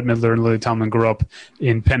set, Bette Midler and Lily Tomlin grew up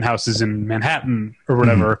in penthouses in Manhattan or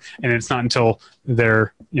whatever. Mm-hmm. And it's not until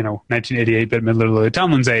they're, 1988, Bette Midler and Lily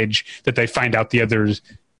Tomlin's age that they find out the others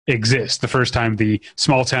exist. The first time the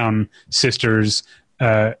small town sisters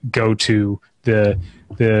go to the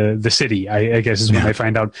city, I guess is when they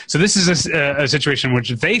find out. So this is a situation in which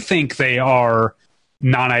they think they are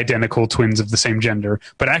non-identical twins of the same gender,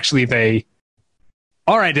 but actually they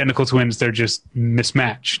are identical twins. They're just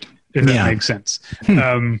mismatched, if that makes sense.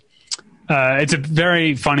 It's a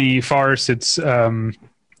very funny farce. It's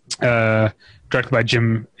directed by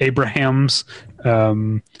Jim Abrahams,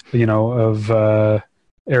 of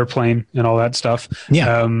Airplane and all that stuff.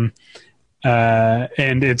 Yeah.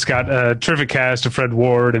 And it's got a terrific cast of Fred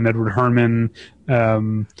Ward and Edward Herrmann,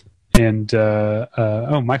 and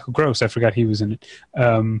Michael Gross. I forgot he was in it.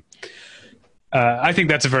 I think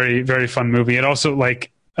that's a very, very fun movie. It also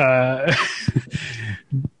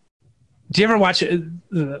do you ever watch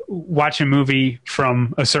a movie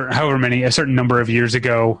from a certain number of years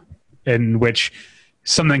ago in which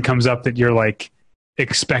something comes up that you're like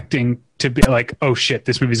expecting to be like, oh shit,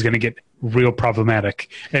 this movie's going to get real problematic.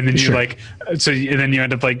 And then you're like, and then you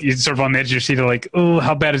end up like, you're sort of on the edge of your seat of like, oh,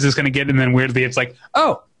 how bad is this going to get? And then weirdly it's like,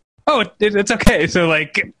 it's okay. So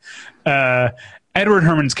like, Edward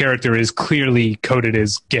Herrmann's character is clearly coded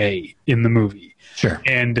as gay in the movie. Sure.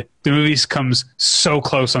 And the movie comes so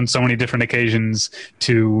close on so many different occasions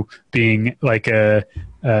to being like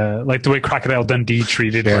like the way Crocodile Dundee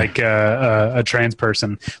treated like a trans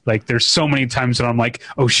person. Like there's so many times that I'm like,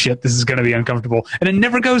 oh shit, this is going to be uncomfortable. And it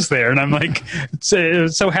never goes there. And I'm like,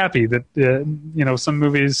 so happy that, some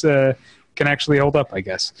movies can actually hold up, I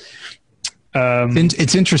guess.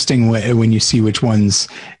 It's interesting when you see which ones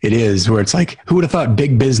it is, where it's like, who would have thought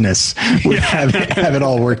Big Business would have it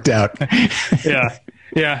all worked out?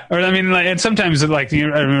 Yeah. Or I mean, and sometimes like I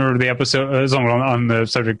remember the episode on the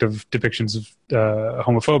subject of depictions of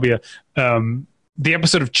homophobia. The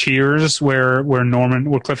episode of Cheers where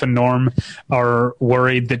Cliff and Norm are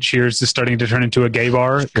worried that Cheers is starting to turn into a gay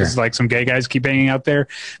bar because like some gay guys keep hanging out there.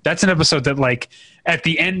 That's an episode that like at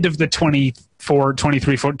the end of the 24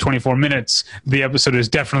 minutes, the episode is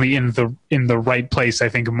definitely in the right place, I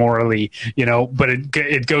think, morally, but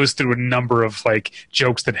it goes through a number of like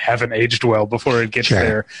jokes that haven't aged well before it gets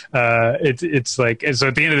there. It's like, and so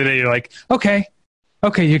at the end of the day, you're like, okay,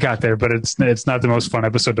 Okay, you got there, but it's not the most fun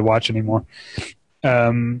episode to watch anymore.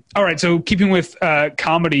 All right, so keeping with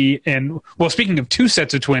comedy, and well, speaking of two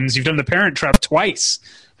sets of twins, you've done The Parent Trap twice.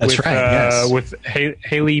 That's right. Yes. With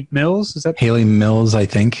Haley Mills, is that Haley Mills? I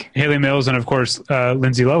think Haley Mills, and of course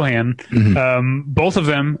Lindsay Lohan. Mm-hmm. Both of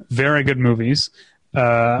them very good movies.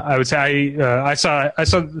 I would say I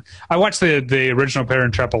watched the original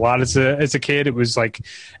Parent Trap a lot as a kid. It was like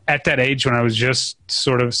at that age when I was just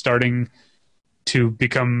sort of starting to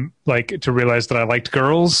become to realize that I liked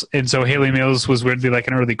girls, and so Haley Mills was weirdly like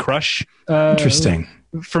an early crush. Interesting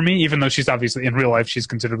for me, even though she's obviously in real life she's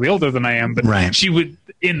considerably older than I am, but right. she would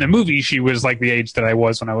in the movie she was like the age that I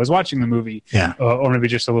was when I was watching the movie, or maybe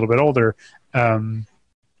just a little bit older. And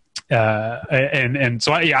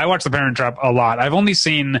so I watched The Parent Trap a lot. I've only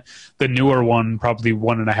seen the newer one probably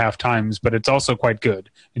 1.5 times, but it's also quite good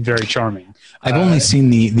and very charming. I've only seen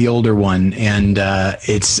the older one, and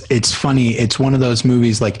it's funny. It's one of those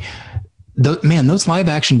movies like, those live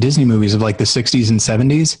action Disney movies of like the 60s and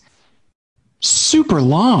 70s, super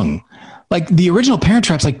long. Like the original Parent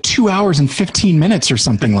Trap's like 2 hours and 15 minutes or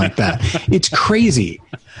something like that. It's crazy.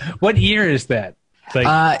 What year is that?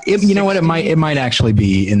 Like you know what? It might actually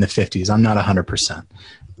be in the 50s. I'm not 100%,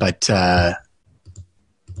 but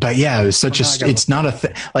yeah, it was such it's not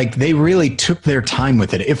like they really took their time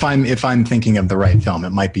with it. If I'm thinking of the right film,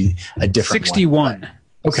 it might be a different 61. One.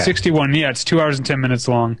 Okay. 61. Yeah. It's 2 hours and 10 minutes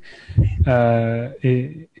long.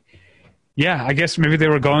 Yeah, I guess maybe they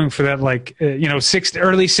were going for that,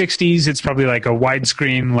 early 60s. It's probably like a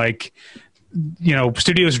widescreen,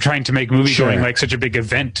 studios are trying to make movie going like such a big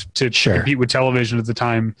event to compete with television at the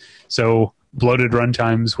time. So bloated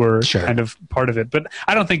runtimes were kind of part of it. But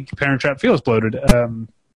I don't think Parent Trap feels bloated.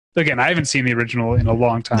 Again, I haven't seen the original in a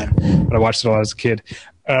long time, but I watched it a lot as a kid.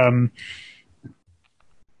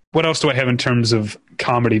 What else do I have in terms of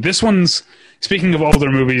comedy? This one's, speaking of older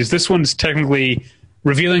movies, this one's technically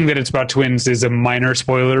revealing that it's about twins is a minor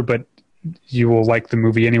spoiler, but you will like the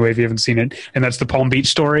movie anyway if you haven't seen it. And that's the Palm Beach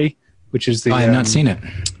Story, which is the... I have not seen it.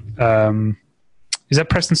 Is that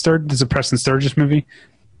Preston Sturges? This is a Preston Sturges movie.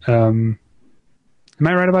 Am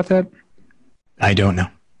I right about that? I don't know.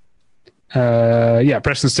 Yeah,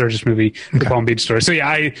 Preston Sturges movie, The Palm Beach Story. So yeah,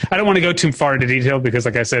 I don't want to go too far into detail because,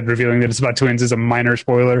 like I said, revealing that it's about twins is a minor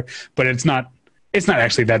spoiler, but it's not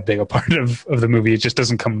actually that big a part of the movie. It just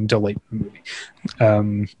doesn't come until late in the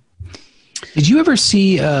movie. Did you ever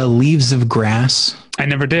see Leaves of Grass? I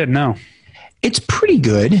never did. No. It's pretty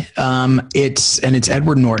good. It's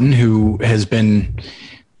Edward Norton, who has been,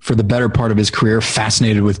 for the better part of his career,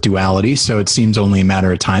 fascinated with duality. So it seems only a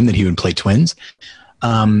matter of time that he would play twins.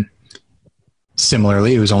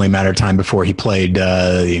 Similarly, it was only a matter of time before he played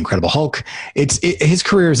the Incredible Hulk. His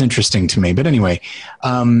career is interesting to me. But anyway,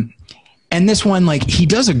 and this one, he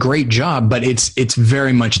does a great job, but it's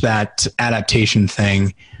very much that adaptation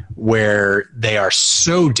thing where they are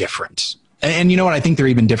so different. And you know what? I think they're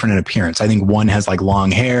even different in appearance. I think one has long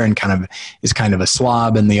hair and is kind of a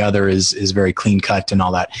slob, and the other is very clean cut and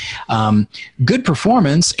all that. Good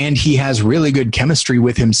performance, and he has really good chemistry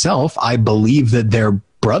with himself. I believe that they're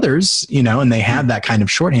brothers, and they have that kind of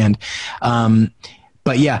shorthand.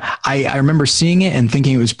 But yeah, I remember seeing it and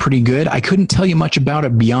thinking it was pretty good. I couldn't tell you much about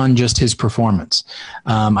it beyond just his performance.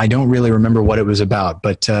 I don't really remember what it was about,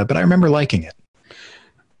 but I remember liking it.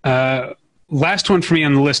 Last one for me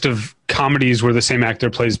on the list of comedies where the same actor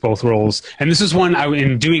plays both roles. And this is one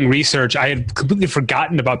in doing research, I had completely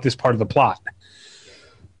forgotten about this part of the plot.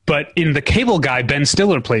 But in The Cable Guy, Ben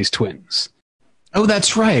Stiller plays twins. Oh,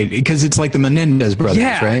 that's right. Because it's like the Menendez brothers,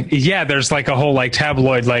 right? Yeah, there's a whole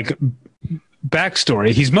tabloid backstory.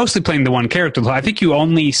 He's mostly playing the one character. I think you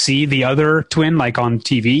only see the other twin on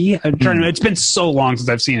TV. It's been so long since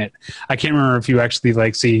I've seen it. I can't remember if you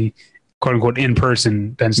actually see, quote unquote, in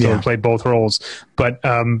person. Ben Stiller played both roles, but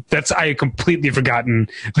I had completely forgotten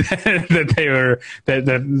that they were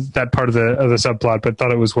that part of the subplot, but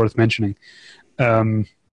thought it was worth mentioning. Do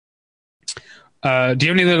you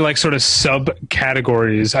have any other sort of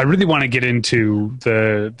subcategories? I really want to get into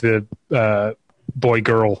the boy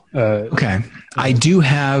girl. Okay, I do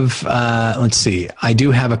have. Let's see. I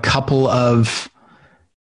do have a couple of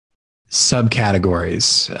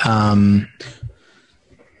subcategories.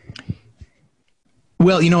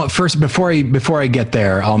 Well, you know what? First, before I get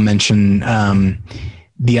there, I'll mention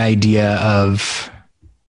the idea of.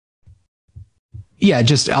 Yeah,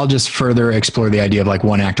 I'll just further explore the idea of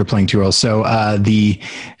one actor playing two roles. So the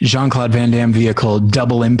Jean-Claude Van Damme vehicle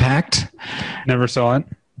Double Impact. Never saw it.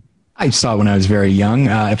 I saw it when I was very young.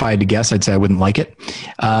 If I had to guess, I'd say I wouldn't like it.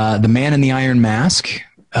 The Man in the Iron Mask.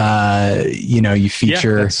 You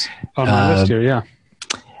feature. Yeah, that's on my list here. Yeah.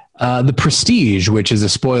 The Prestige, which is a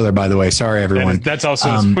spoiler, by the way. Sorry, everyone. That's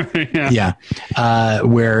also a spoiler. Yeah.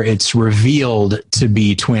 Where it's revealed to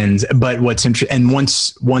be twins. But what's interesting, and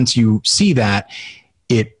once you see that,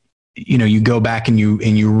 you go back and you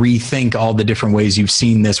rethink all the different ways you've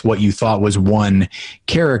seen this, what you thought was one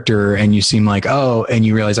character, and you seem like, and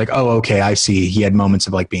you realize like, okay, I see. He had moments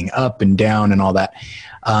of like being up and down and all that.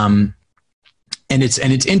 And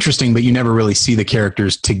it's interesting, but you never really see the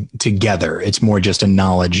characters together. It's more just a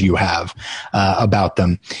knowledge you have about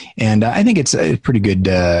them. And I think it's a pretty good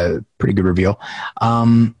reveal.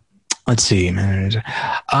 Let's see.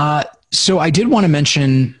 So I did want to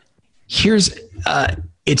mention,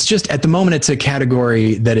 it's just at the moment, it's a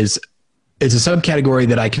category it's a subcategory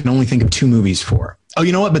that I can only think of 2 movies for. Oh,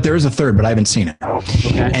 you know what? But there is a third, but I haven't seen it.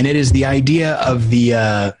 Okay. And it is the idea of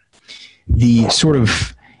the sort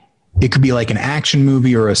of, it could be like an action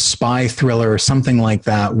movie or a spy thriller or something like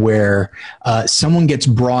that, where someone gets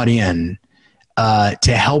brought in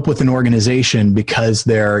to help with an organization because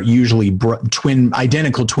their usually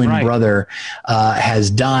identical twin brother has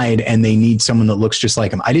died, and they need someone that looks just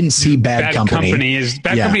like him. I didn't see Bad Company. Company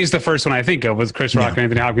is the first one I think of with Chris Rock and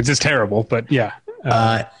Anthony Hopkins. It's terrible, but yeah.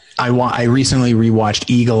 I recently rewatched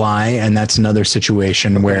Eagle Eye, and that's another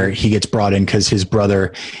situation where he gets brought in because his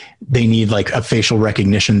brother, they need like a facial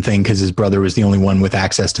recognition thing because his brother was the only one with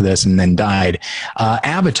access to this and then died.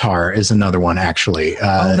 Avatar is another one, actually.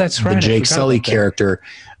 That's right. The Jake Sully character.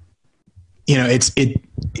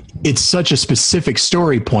 It's such a specific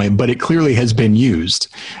story point, but it clearly has been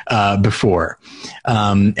used before.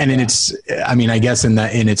 And I guess in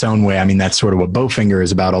its own way, that's sort of what Bowfinger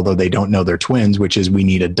is about, although they don't know they're twins, which is we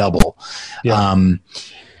need a double. Yeah.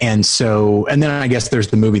 And then I guess there's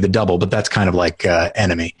the movie The Double, but that's kind of like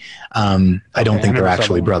Enemy. I don't think they're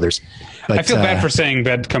actually brothers. But, I feel bad for saying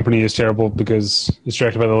Bad Company is terrible because it's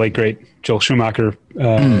directed by the late great Joel Schumacher.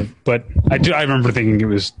 But I remember thinking it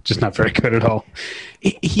was just not very good at all.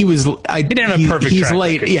 He was. He didn't have a perfect. He's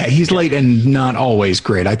late. Yeah, he's late and not always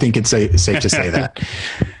great. I think it's safe to say that.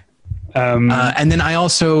 And then I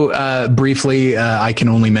also briefly, I can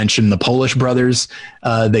only mention the Polish brothers.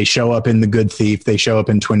 They show up in The Good Thief. They show up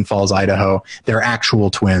in Twin Falls, Idaho. They're actual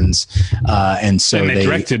twins. And they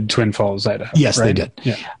directed Twin Falls, Idaho. Yes, right? They did.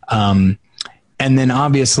 Yeah. And then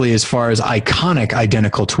obviously, as far as iconic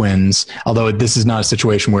identical twins, although this is not a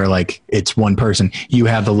situation where like it's one person, you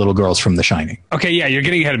have the little girls from The Shining. Okay, yeah, you're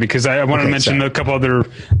getting ahead of me because I wanted to mention a couple other.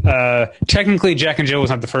 Technically, Jack and Jill was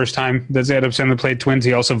not the first time that Adam Sandler played twins.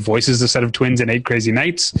 He also voices a set of twins in 8 Crazy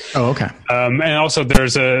Nights. Oh, okay. And also,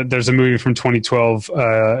 there's a movie from 2012,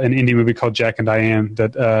 an indie movie called Jack and Diane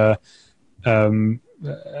that.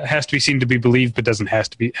 Has to be seen to be believed, but doesn't have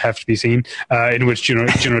to be seen. In which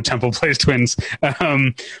Juno Temple plays twins.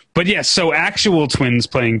 But yes, so actual twins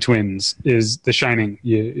playing twins is The Shining.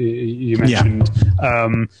 You mentioned,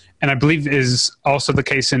 and I believe is also the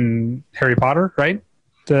case in Harry Potter, right?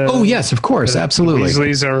 Yes, of course, absolutely. The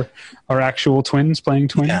Weasleys are actual twins playing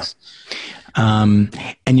twins. Yeah.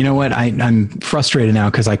 And you know what? I'm frustrated now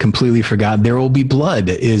because I completely forgot. There Will Be Blood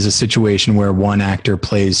is a situation where one actor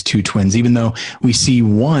plays 2 twins, even though we see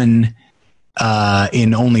one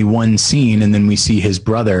in only one scene, and then we see his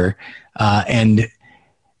brother. And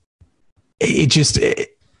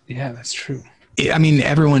yeah, that's true.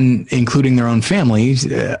 Everyone, including their own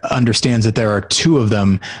families, understands that there are 2 of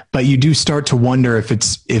them, but you do start to wonder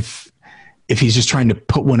if he's just trying to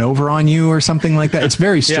put one over on you or something like that. It's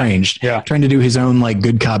very strange. Yeah. Trying to do his own like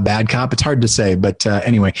good cop, bad cop. It's hard to say, but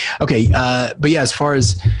anyway. Okay. But yeah, as far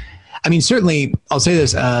as, certainly I'll say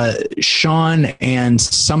this, Sean and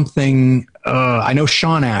something, I know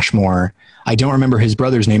Sean Ashmore. I don't remember his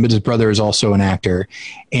brother's name, but his brother is also an actor.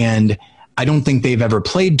 And I don't think they've ever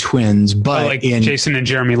played twins, but in Jason and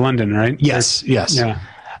Jeremy London, right? Yes. Yeah.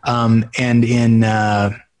 And in,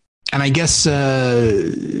 and I guess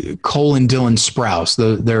Cole and Dylan Sprouse,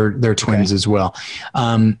 they're twins as well.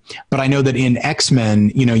 But I know that in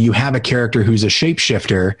X-Men, you have a character who's a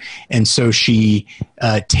shapeshifter, and so she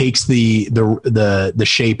takes the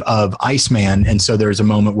shape of Iceman, and so there's a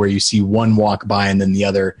moment where you see one walk by, and then the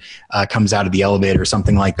other comes out of the elevator or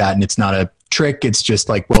something like that, and it's not a trick. It's just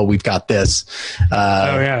like, well, we've got this.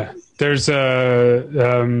 There's a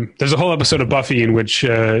whole episode of Buffy in which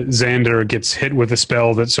Xander gets hit with a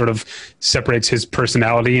spell that sort of separates his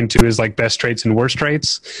personality into his like best traits and worst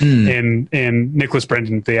traits. And Nicholas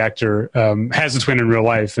Brendan, the actor, has a twin in real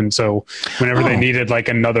life, and so whenever they needed like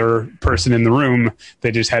another person in the room,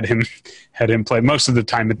 they just had him play most of the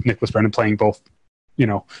time. Nicholas Brendan playing both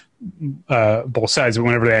both sides. But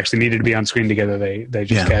whenever they actually needed to be on screen together, they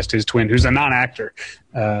just cast his twin, who's a non-actor.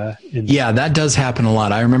 That does happen a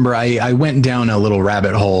lot. I remember I went down a little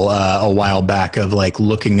rabbit hole a while back of like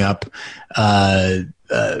looking up,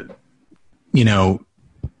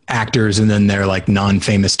 actors and then their like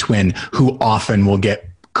non-famous twin who often will get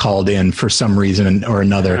called in for some reason or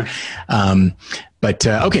another.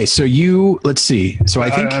 Okay, so let's see. So I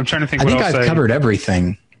think I'm trying to think. I think I've covered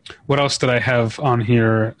everything. What else did I have on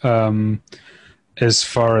here? As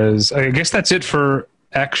far as, I guess that's it for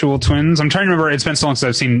actual twins. I'm trying to remember. It's been so long since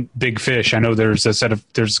I've seen Big Fish. I know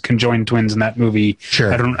there's conjoined twins in that movie.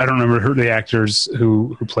 Sure. I don't remember who the actors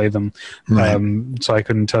who play them. Right. So I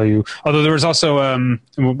couldn't tell you. Although there was also,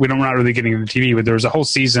 we're not really getting into TV, but there was a whole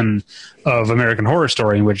season of American Horror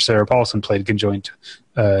Story in which Sarah Paulson played conjoined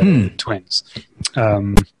twins.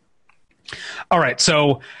 All right.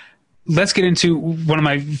 So let's get into one of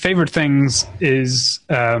my favorite things is,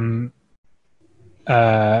 the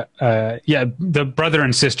brother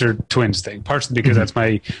and sister twins thing, partially because that's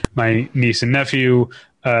my niece and nephew,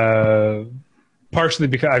 partially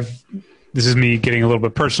because this is me getting a little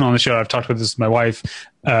bit personal on the show. I've talked about this with my wife,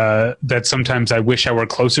 that sometimes I wish I were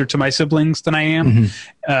closer to my siblings than I am.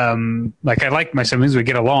 Like I like my siblings, we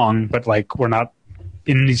get along, but like we're not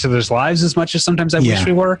in each other's lives as much as sometimes I wish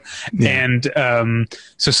we were. And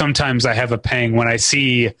so sometimes I have a pang when I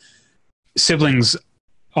see siblings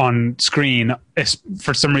on screen.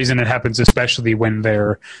 For some reason it happens, especially when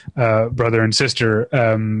they're brother and sister.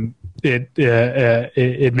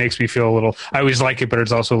 It makes me feel a little, I always like it, but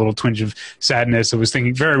it's also a little twinge of sadness. I was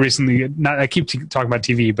thinking very recently, I keep talking about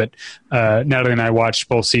TV, but Natalie and I watched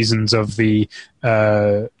both seasons of the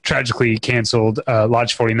tragically canceled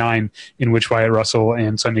Lodge 49, in which Wyatt Russell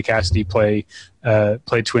and Sonia Cassidy play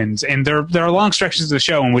twins. And there are long stretches of the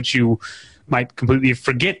show in which you might completely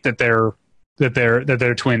forget that they're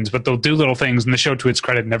twins, but they'll do little things, and the show, to its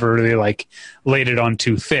credit, never really like laid it on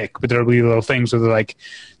too thick, but there'll be little things where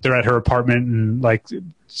they're at her apartment and like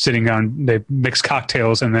sitting on, they mix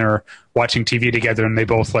cocktails and they're watching TV together, and they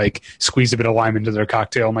both like squeeze a bit of lime into their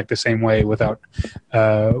cocktail in like the same way without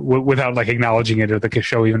like acknowledging it, or the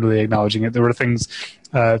show even really acknowledging it. There were things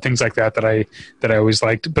like that I always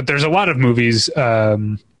liked. But there's a lot of movies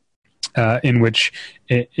in which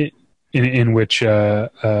in which a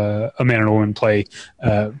man and a woman play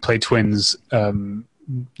twins,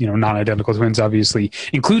 non-identical twins, obviously,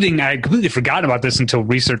 including, I completely forgot about this until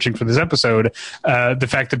researching for this episode, the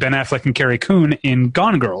fact that Ben Affleck and Carrie Coon in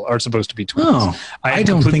Gone Girl are supposed to be twins. Oh, I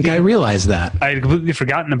don't think I realized that. I had completely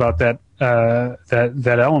forgotten about that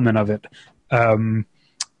element of it.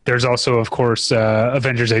 There's also, of course,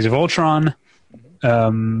 Avengers: Age of Ultron,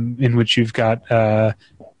 in which you've got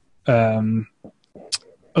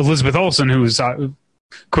Elizabeth Olsen, who's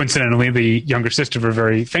coincidentally the younger sister of a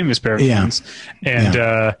very famous pair of twins.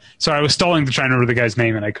 And so I was stalling to try and remember the guy's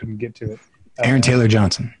name, and I couldn't get to it. Aaron Taylor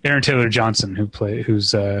Johnson.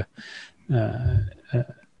 Who's I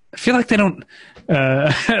feel like they don't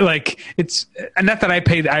like, it's not that I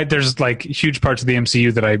paid. There's like huge parts of the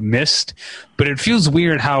MCU that I missed, but it feels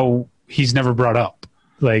weird how he's never brought up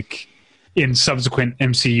like in subsequent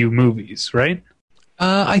MCU movies, right?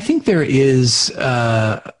 I think there is,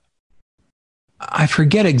 I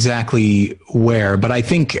forget exactly where, but I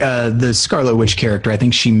think the Scarlet Witch character, I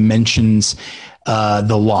think she mentions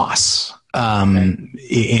the loss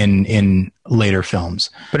in later films.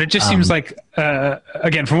 But it just seems like,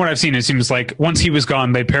 again, from what I've seen, it seems like once he was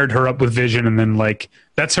gone, they paired her up with Vision, and then like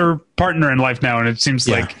that's her partner in life now. And it seems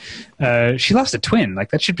like she lost a twin. Like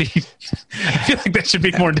that should be, I feel like that should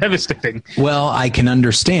be more devastating. Well, I can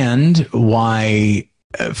understand why.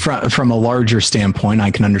 From a larger standpoint,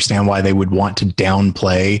 I can understand why they would want to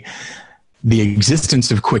downplay the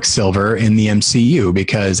existence of Quicksilver in the MCU,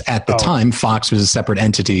 because at the time Fox was a separate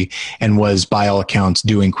entity and was, by all accounts,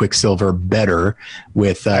 doing Quicksilver better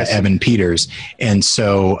with Evan Peters. And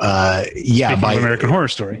so, by American Horror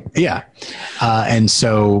Story. Yeah. And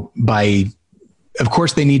so of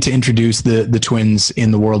course they need to introduce the twins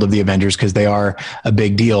in the world of the Avengers because they are a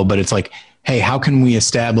big deal, but it's like, hey, how can we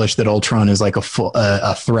establish that Ultron is like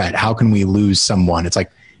a threat? How can we lose someone? It's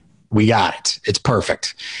like, we got it. It's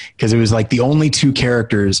perfect. Because it was like the only two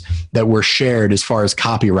characters that were shared as far as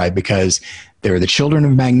copyright, because they were the children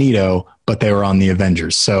of Magneto, but they were on the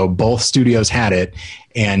Avengers. So both studios had it.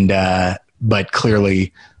 And, but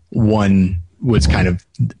clearly one was kind of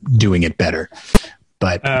doing it better.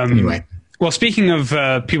 But anyway. Well, speaking of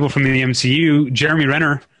people from the MCU, Jeremy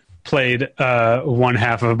Renner played one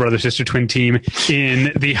half of a brother-sister twin team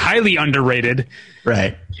in the highly underrated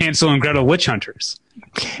Hansel and Gretel Witch Hunters.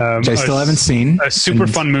 which I still haven't seen. A super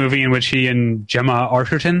fun movie in which he and Gemma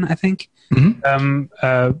Arterton, I think,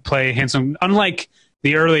 play Hansel. Unlike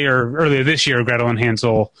the earlier this year, Gretel and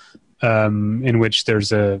Hansel, in which there's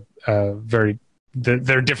their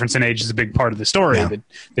difference in age is a big part of the story.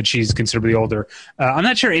 That she's considerably older. I'm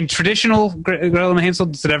not sure in traditional Gretel and Hansel,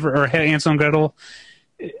 does it ever, or Hansel and Gretel,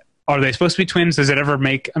 are they supposed to be twins? Does it ever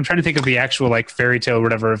make? I'm trying to think of the actual like fairy tale or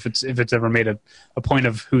whatever. If it's ever made a point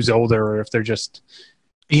of who's older, or if they're just.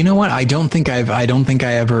 You know what? I don't think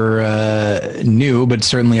I ever knew, but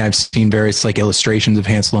certainly I've seen various like illustrations of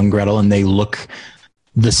Hansel and Gretel, and they look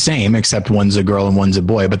the same, except one's a girl and one's a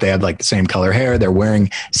boy, but they have like the same color hair. They're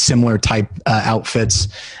wearing similar type outfits.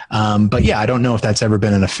 But yeah, I don't know if that's ever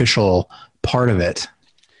been an official part of it.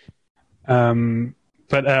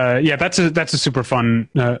 Yeah, that's a super fun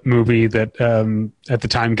movie that at the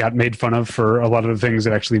time got made fun of for a lot of the things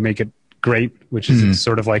that actually make it great, which is it's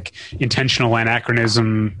sort of like intentional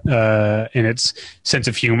anachronism in its sense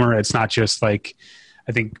of humor. It's not just like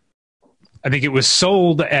I think it was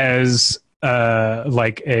sold as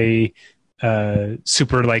like a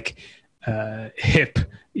super like hip,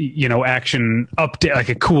 action update, like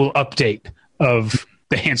a cool update of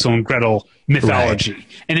the Hansel and Gretel mythology, right.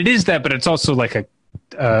 And it is that, but it's also like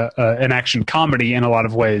an action comedy in a lot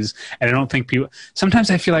of ways. And I don't think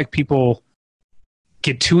sometimes I feel like people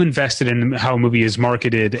get too invested in how a movie is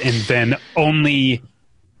marketed and then only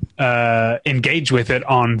engage with it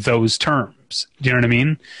on those terms. Do you know what I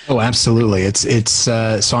mean? Oh, absolutely. It's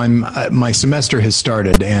so my semester has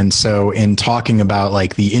started. And so in talking about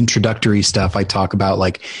like the introductory stuff, I talk about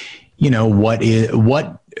like,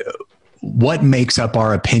 what makes up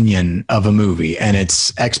our opinion of a movie, and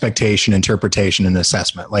it's expectation, interpretation, and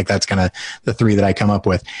assessment. Like that's kind of the three that I come up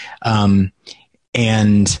with.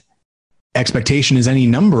 And expectation is any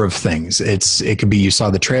number of things. It could be, you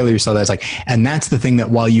saw the trailer, you saw that. It's like, and that's the thing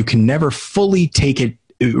that while you can never fully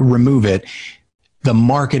remove it, the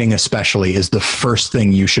marketing especially is the first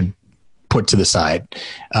thing you should put to the side.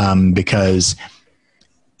 Because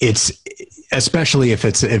it's, especially if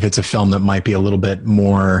it's a film that might be a little bit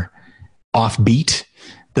more offbeat,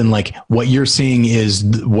 then like what you're seeing is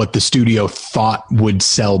what the studio thought would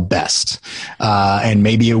sell best. And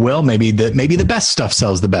maybe it will, maybe the best stuff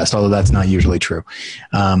sells the best, although that's not usually true.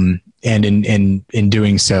 And in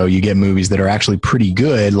doing so, you get movies that are actually pretty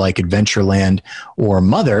good, like Adventureland or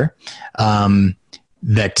Mother,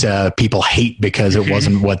 that people hate because it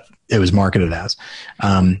wasn't what it was marketed as.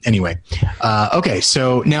 Anyway. Okay.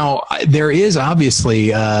 So now there is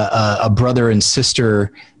obviously a brother and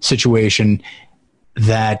sister situation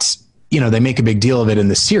that, they make a big deal of it in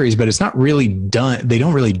the series, but it's not really done. They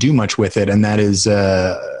don't really do much with it. And that is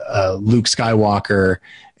Luke Skywalker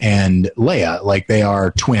and Leia. Like they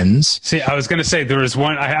are twins. See, I was going to say there was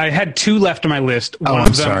one, I had two left on my list.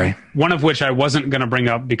 Sorry. One of which I wasn't going to bring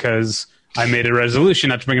up because I made a resolution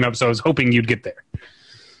not to bring it up. So I was hoping you'd get there.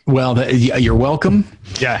 Well, you're welcome.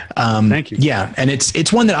 Yeah. Thank you. Yeah. And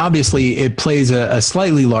it's one that obviously it plays a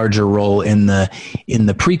slightly larger role in the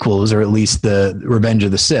prequels, or at least the Revenge of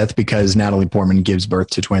the Sith, because Natalie Portman gives birth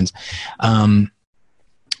to twins.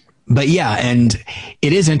 But yeah, and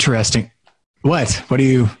it is interesting. What are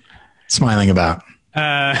you smiling about?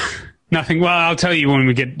 Nothing. Well, I'll tell you when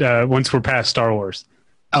we get, once we're past Star Wars.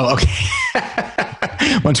 Oh, okay.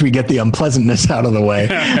 Once we get the unpleasantness out of the way.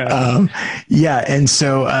 Yeah. And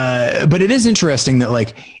so, but it is interesting that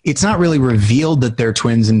like, it's not really revealed that they're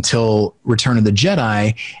twins until Return of the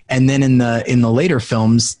Jedi. And then in the later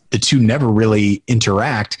films, the two never really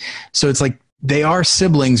interact. So it's like, they are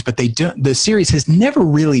siblings, but the series has never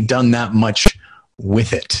really done that much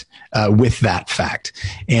with it. With that fact.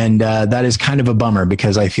 And that is kind of a bummer,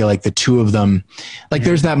 because I feel like the two of them, like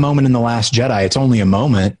there's that moment in The Last Jedi, it's only a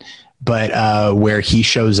moment, but where he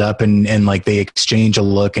shows up and like they exchange a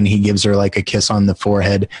look and he gives her like a kiss on the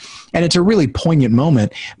forehead. And it's a really poignant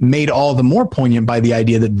moment, made all the more poignant by the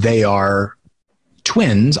idea that they are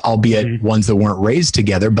twins, albeit ones that weren't raised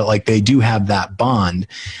together, but like they do have that bond.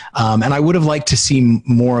 And I would have liked to see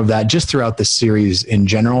more of that just throughout the series in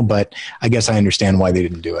general, but I guess I understand why they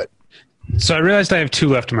didn't do it. So I realized I have two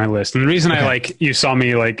left on my list. And the reason you saw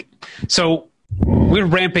me so we're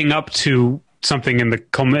ramping up to something in the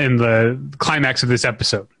climax of this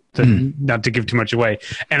episode, not to give too much away.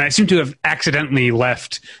 And I seem to have accidentally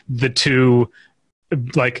left the two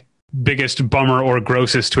biggest bummer or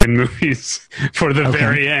grossest twin movies for the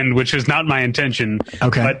very end, which was not my intention.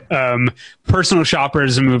 Okay. But Personal Shopper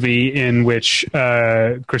is a movie in which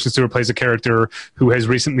Kristen Stewart plays a character who has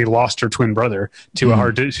recently lost her twin brother to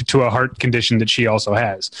a heart condition that she also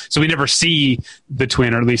has. So we never see the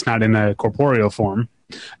twin, or at least not in a corporeal form.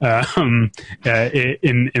 in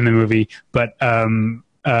the movie. But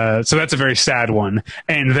so that's a very sad one.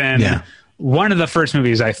 And then one of the first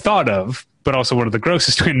movies I thought of, but also one of the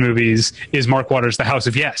grossest twin movies, is Mark Waters' The House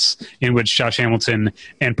of Yes, in which Josh Hamilton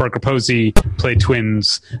and Parker Posey play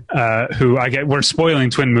twins, who we're spoiling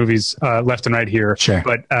twin movies left and right here,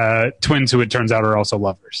 but twins who it turns out are also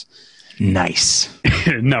lovers. Nice.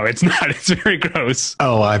 No, it's not. It's very gross.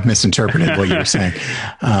 Oh, I've misinterpreted what you were saying.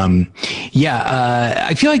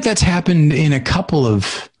 I feel like that's happened in a couple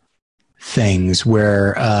of things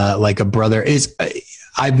where like a brother is...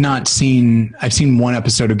 I've seen one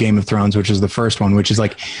episode of Game of Thrones, which is the first one, which is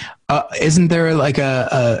like, isn't there like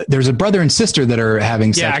there's a brother and sister that are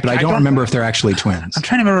having sex, but I don't remember if they're actually twins. I'm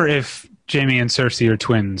trying to remember if Jaime and Cersei are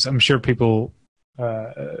twins. I'm sure people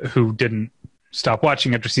who didn't stop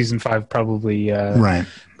watching after season 5 probably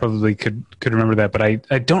could remember that, but I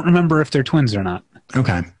don't remember if they're twins or not.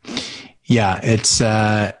 Okay. Yeah, it's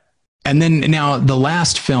and then now the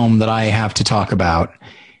last film that I have to talk about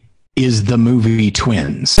is the movie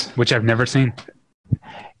Twins, which I've never seen.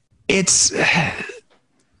 I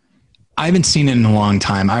haven't seen it in a long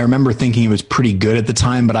time. I remember thinking it was pretty good at the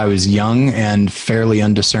time, but I was young and fairly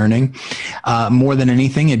undiscerning. More than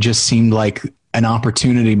anything, it just seemed like an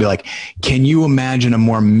opportunity to be like, can you imagine a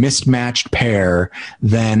more mismatched pair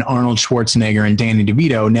than Arnold Schwarzenegger and Danny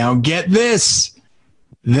DeVito? Now get this,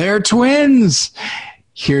 they're twins.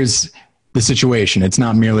 Here's the situation. It's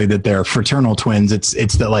not merely that they're fraternal twins. It's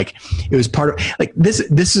that like, it was part of like, this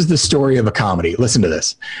is the story of a comedy. Listen to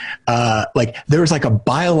this. Like there was like a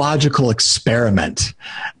biological experiment,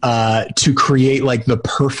 to create like the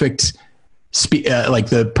perfect, like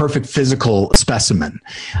the perfect physical specimen.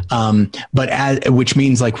 Which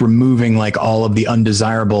means like removing like all of the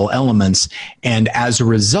undesirable elements. And as a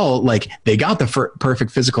result, like they got the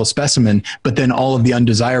perfect physical specimen, but then all of the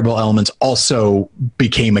undesirable elements also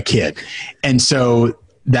became a kid. And so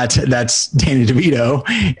that's Danny DeVito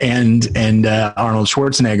and Arnold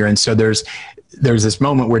Schwarzenegger. And so there's this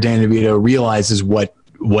moment where Danny DeVito realizes what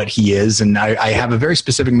he is. And I have a very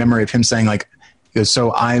specific memory of him saying like, he goes,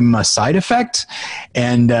 so I'm a side effect,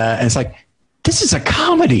 and it's like, this is a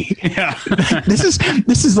comedy. Yeah. this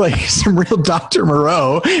is like some real Dr.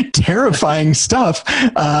 Moreau, terrifying stuff.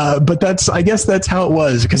 But I guess that's how it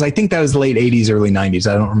was, because I think that was late 80s, early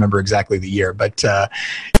 90s. I don't remember exactly the year, but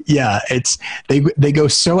they go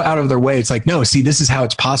so out of their way. It's like, no, see, this is how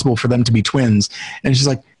it's possible for them to be twins, and it's just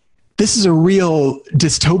like, this is a real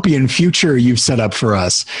dystopian future you've set up for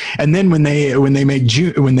us. And then when they made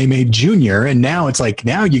Junior, and now it's like,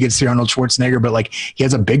 now you get to see Arnold Schwarzenegger, but like he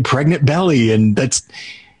has a big pregnant belly, and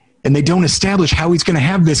they don't establish how he's going to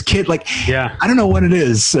have this kid. Like, I don't know what it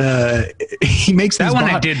is. He makes that one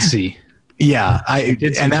I did see. Yeah,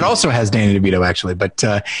 and that also has Danny DeVito actually, but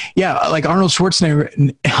like Arnold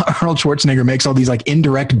Schwarzenegger makes all these like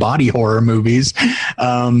indirect body horror movies,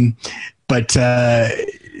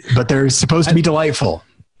 but they're supposed to be delightful.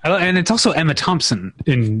 And it's also Emma Thompson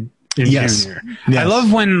in yes. Junior. Yes. I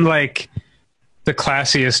love when like the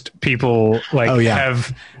classiest people like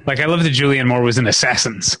have like, I love that Julianne Moore was in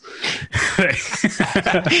Assassins.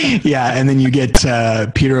 Yeah, and then you get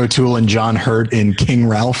Peter O'Toole and John Hurt in King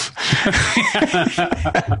Ralph.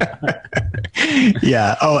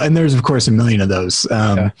 Yeah. Oh, and there's of course a million of those.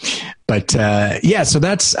 But so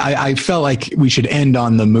that's I felt like we should end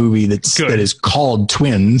on the movie that is called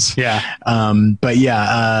Twins. Yeah. But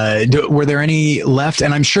were there any left?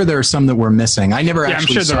 And I'm sure there are some that we're missing. I never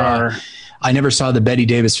actually I'm sure there are. I never saw the Bette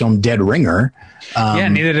Davis film Dead Ringer.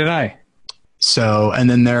 Neither did I. So, and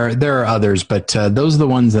then there are others, but those are the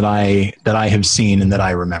ones that I have seen and that I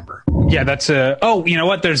remember. Yeah, that's oh, you know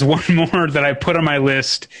what? There's one more that I put on my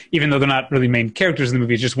list, even though they're not really main characters in the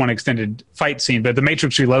movie. It's just one extended fight scene. But The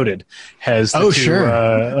Matrix Reloaded has the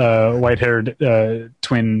two white-haired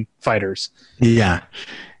twin fighters. Yeah,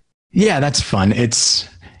 that's fun. It's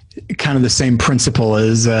kind of the same principle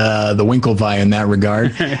as the Winklevi in that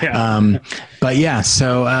regard.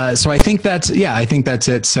 So I think that's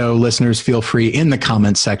it. So listeners, feel free in the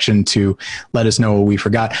comments section to let us know what we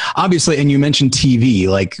forgot. Obviously, and you mentioned TV,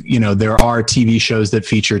 like, you know, there are TV shows that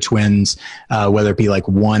feature twins, whether it be like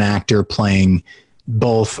one actor playing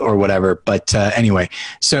both or whatever. But anyway,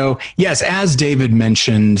 so yes, as David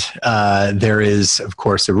mentioned, there is, of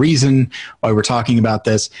course, a reason why we're talking about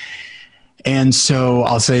this. And so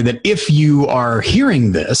I'll say that if you are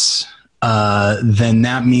hearing this, then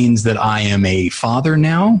that means that I am a father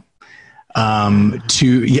now,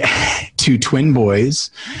 to twin boys.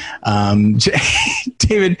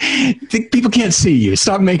 David, people can't see you.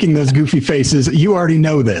 Stop making those goofy faces. You already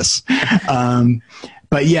know this.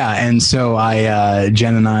 but yeah, and so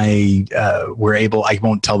Jen and I were able, I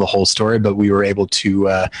won't tell the whole story, but we were able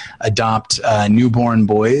to adopt newborn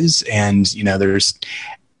boys. And, you know,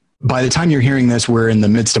 by the time you're hearing this, we're in the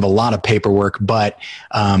midst of a lot of paperwork, but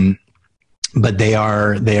they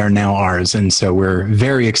are now ours. And so we're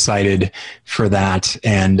very excited for that.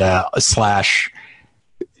 And slash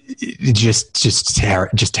just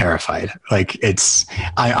terrified. Like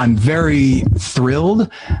I'm very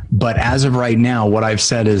thrilled, but as of right now, what I've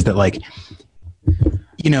said is that, like,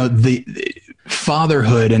 you know, the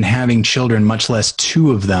fatherhood and having children, much less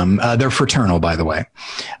two of them, they're fraternal, by the way.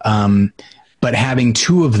 But having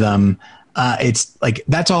two of them, it's like,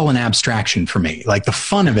 that's all an abstraction for me. Like, the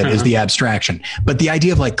fun of it is the abstraction, but the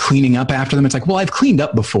idea of like cleaning up after them, it's like, well, I've cleaned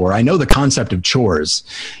up before. I know the concept of chores.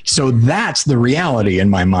 So that's the reality in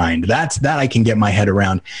my mind. That I can get my head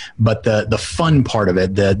around. But the fun part of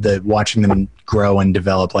it, the watching them grow and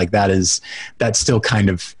develop, like that's still kind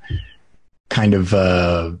of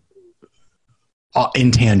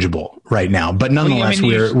intangible right now, but nonetheless,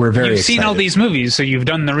 we're very you've seen excited. all these movies, so you've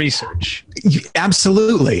done the research.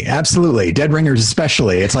 Absolutely. Dead Ringers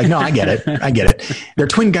especially. It's like, no, I get it. They're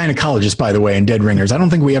twin gynecologists, by the way, in Dead Ringers. I don't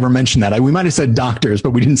think we ever mentioned that. We might have said doctors, but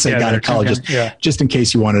we didn't say gynecologists, just in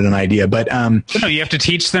case you wanted an idea. But no, you have to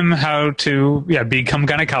teach them how to become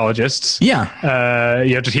gynecologists. Yeah.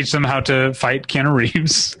 You have to teach them how to fight Keanu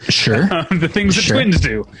Reeves. Sure. The things that twins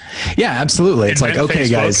do. Yeah, absolutely. It's like, okay,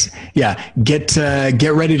 Facebook. Guys,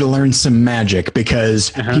 get ready to learn some magic,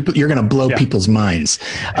 because you're going to blow people's minds.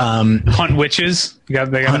 Hunt witches. They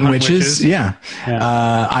got hunt witches. Yeah.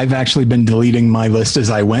 I've actually been deleting my list as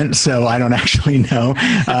I went, so I don't actually know.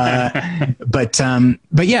 But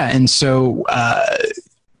yeah, and so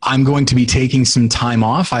I'm going to be taking some time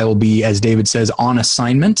off. I will be, as David says, on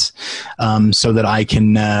assignment, so that I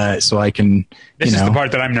can. This is the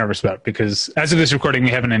part that I'm nervous about, because as of this recording, we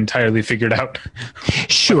haven't entirely figured out.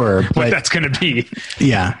 Sure, what that's going to be.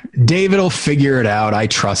 Yeah, David will figure it out. I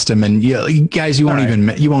trust him, and you guys, you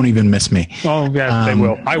won't even miss me. Oh yeah, they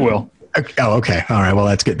will. I will. Oh, okay. All right. Well,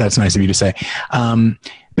 that's good. That's nice of you to say. But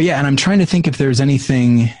yeah, and I'm trying to think if there's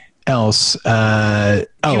anything else. Right.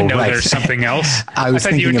 There's something else. I was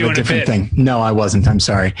thinking of a different thing. No, I wasn't. I'm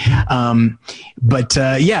sorry. But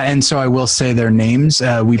yeah, and so I will say their names.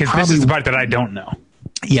 This is the part that I don't know.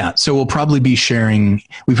 Yeah, so we'll probably be sharing.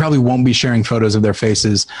 We probably won't be sharing photos of their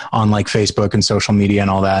faces on like Facebook and social media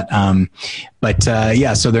and all that. But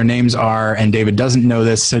yeah, so their names are, and David doesn't know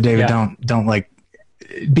this, so David, don't like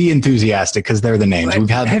be enthusiastic, because they're the names. We've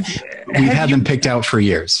had them picked out for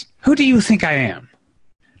years. Who do you think I am?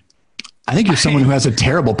 I think you're someone who has a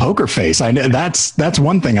terrible poker face. I know that's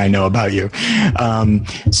one thing I know about you.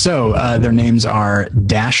 So their names are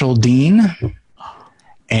Dashiell Dean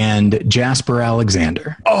and Jasper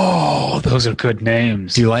Alexander. Oh, those are good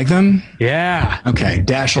names. Do you like them? Yeah. Okay.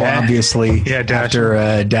 Dashiell, obviously, after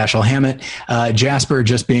Dashiell Hammett. Jasper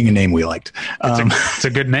just being a name we liked. It's a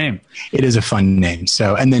good name. It is a fun name.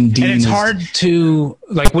 So, and then Dean. And it's hard to,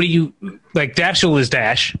 like, what do you, like, Dashiell is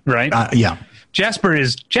Dash, right? Yeah. Jasper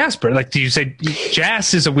is Jasper. Like, do you say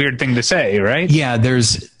Jas is a weird thing to say, right? Yeah,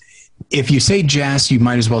 if you say Jas, you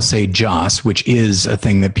might as well say Joss, which is a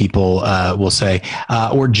thing that people will say,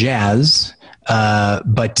 or Jazz.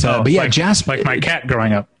 But yeah, Jas, like my cat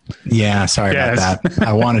growing up. Yeah, sorry about that.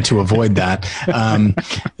 I wanted to avoid that.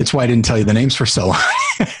 It's why I didn't tell you the names for so long.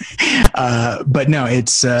 But no,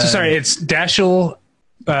 it's sorry. It's Dashiell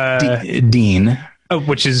Dean. Oh,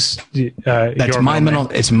 which is that's my middle.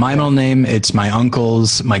 It's my middle name. It's my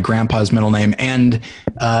uncle's, my grandpa's middle name, and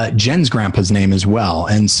Jen's grandpa's name as well.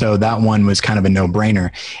 And so that one was kind of a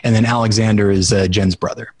no-brainer. And then Alexander is Jen's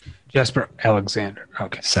brother. Jasper Alexander.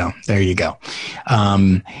 Okay. So there you go.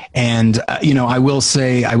 And I will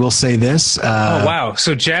say this. Oh wow!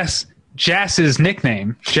 So Jas's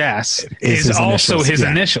nickname, Jas, is also his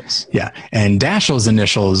initials. Yeah. And Dashiell's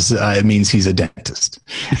initials, it means he's a dentist.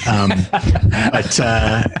 But,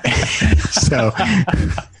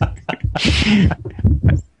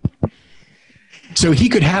 so he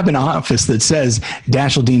could have an office that says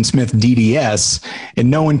Dashiell Dean Smith DDS,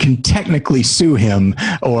 and no one can technically sue him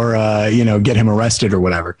or, get him arrested or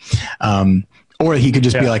whatever. Or he could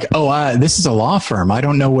just be like, this is a law firm. I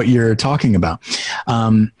don't know what you're talking about.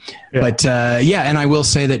 But and I will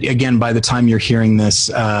say that, again, by the time you're hearing this,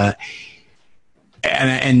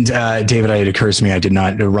 and David, it occurs to me I did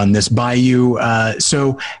not run this by you.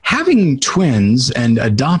 So having twins and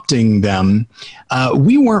adopting them,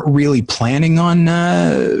 we weren't really planning on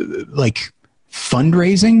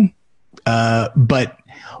fundraising But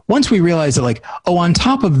once we realized that, like, oh, on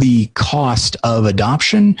top of the cost of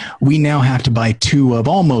adoption, we now have to buy 2 of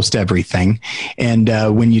almost everything. And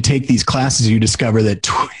when you take these classes, you discover that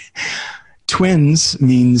twins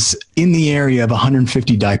means in the area of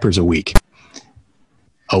 150 diapers a week.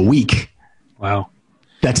 A week. Wow.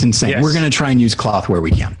 That's insane. Yes. We're going to try and use cloth where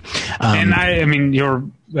we can. And I mean, your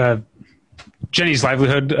Jenny's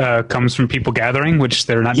livelihood comes from people gathering, which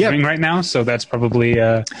they're not doing right now. So that's probably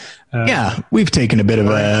we've taken a bit of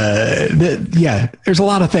there's a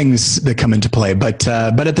lot of things that come into play, but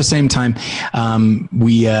at the same time,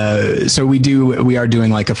 we are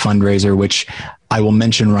doing like a fundraiser, which I will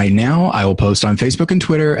mention right now. I will post on Facebook and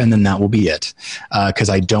Twitter, and then that will be it. Because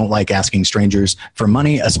I don't like asking strangers for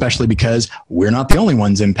money, especially because we're not the only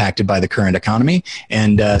ones impacted by the current economy.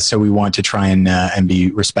 And so we want to try and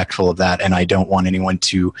be respectful of that. And I don't want anyone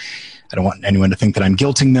to think that I'm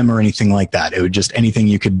guilting them or anything like that. It would just anything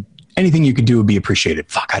you could do would be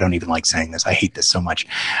appreciated. Fuck, I don't even like saying this. I hate this so much.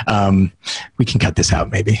 We can cut this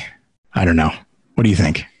out, maybe. I don't know. What do you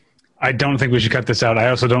think? I don't think we should cut this out. I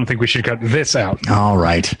also don't think we should cut this out. All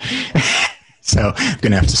right. So I'm going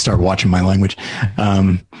to have to start watching my language.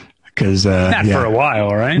 Because for a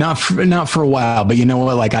while, right? Not for a while, but you know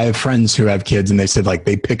what? Like, I have friends who have kids, and they said like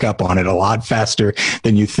they pick up on it a lot faster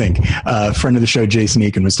than you think. A friend of the show, Jason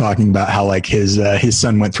Eakin, was talking about how like his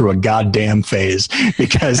son went through a goddamn phase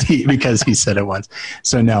because he said it once.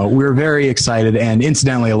 So no, we're very excited, and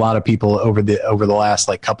incidentally, a lot of people over the last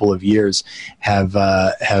like couple of years have.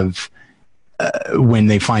 When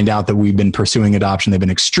they find out that we've been pursuing adoption, they've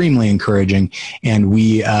been extremely encouraging, and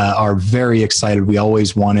we are very excited. We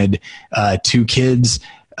always wanted 2 kids.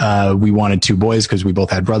 We wanted 2 boys because we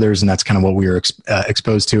both had brothers, and that's kind of what we were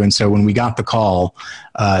exposed to. And so when we got the call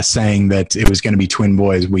saying that it was going to be twin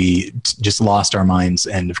boys, we just lost our minds.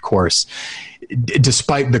 And of course,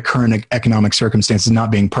 despite the current economic circumstances not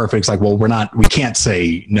being perfect, it's like, well, we can't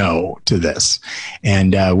say no to this.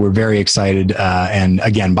 And we're very excited. And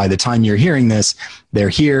again, by the time you're hearing this, they're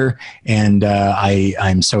here. And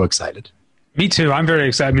I'm so excited. Me too. I'm very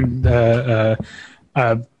excited. I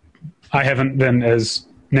mean, I haven't been as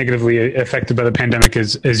negatively affected by the pandemic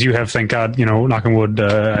as you have, thank God. You know, knock on wood,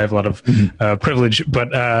 I have a lot of privilege, but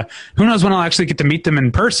who knows when I'll actually get to meet them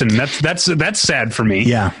in person. That's sad for me.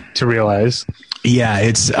 Yeah, to realize. Yeah,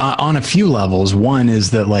 it's on a few levels. One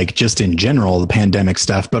is that, like, just in general, the pandemic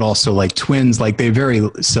stuff, but also like twins, like they very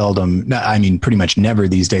seldom, I mean, pretty much never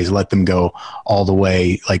these days let them go all the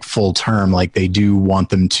way, like full term. Like they do want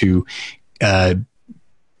them to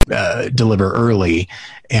deliver early.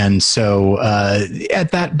 And so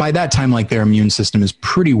by that time, like their immune system is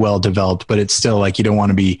pretty well developed, but it's still like you don't want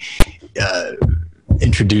to be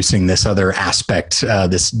introducing this other aspect,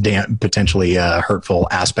 this potentially hurtful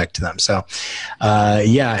aspect to them. So,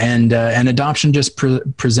 and adoption just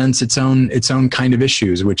presents its own kind of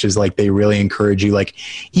issues, which is like they really encourage you, like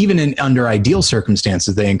even under ideal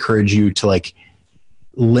circumstances, they encourage you to like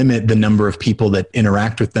limit the number of people that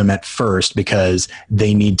interact with them at first because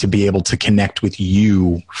they need to be able to connect with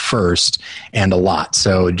you first and a lot.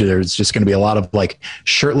 So there's just going to be a lot of like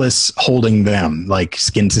shirtless holding them, like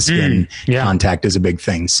skin to skin contact is a big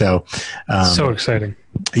thing. So, so exciting.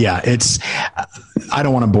 Yeah, I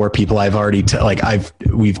don't want to bore people. I've already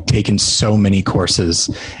we've taken so many courses,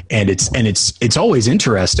 and it's always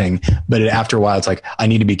interesting, but after a while it's like I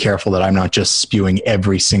need to be careful that I'm not just spewing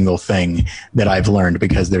every single thing that I've learned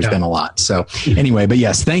because there's been a lot. So anyway, but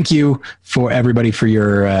yes, thank you for everybody for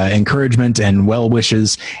your encouragement and well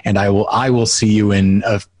wishes, and I will see you in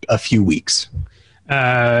a few weeks. In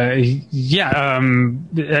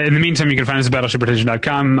the meantime, you can find us at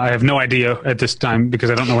battleshippretension.com. I have no idea at this time because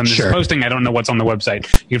I don't know when this is posting. I don't know what's on the website.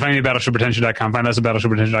 You can find me at battleshippretension.com. Find us at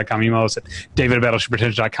battleshippretension.com. Email us at david at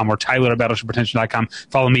battleshippretension.com or Tyler at battleshippretension.com.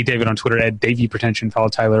 Follow me, David, on Twitter at DavyPretension. Follow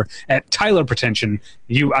Tyler at TylerPretension.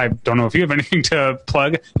 I don't know if you have anything to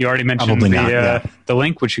plug. You already mentioned the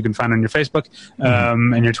link, which you can find on your Facebook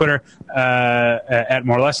and your Twitter at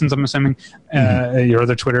More Lessons, I'm assuming, your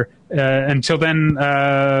other Twitter. Until then,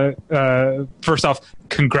 first off,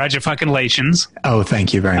 congratulations. Oh,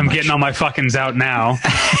 thank you very much. I'm getting all my fuckings out now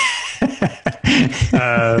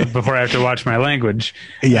before I have to watch my language.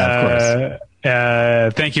 Yeah, of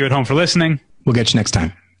course. Thank you at home for listening. We'll get you next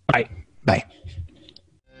time. Bye. Bye.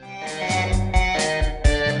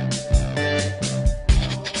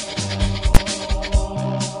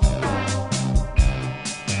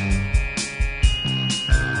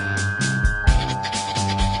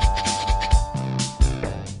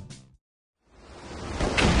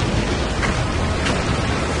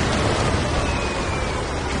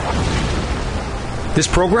 This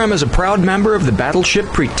program is a proud member of the Battleship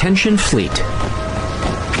Pretension Fleet.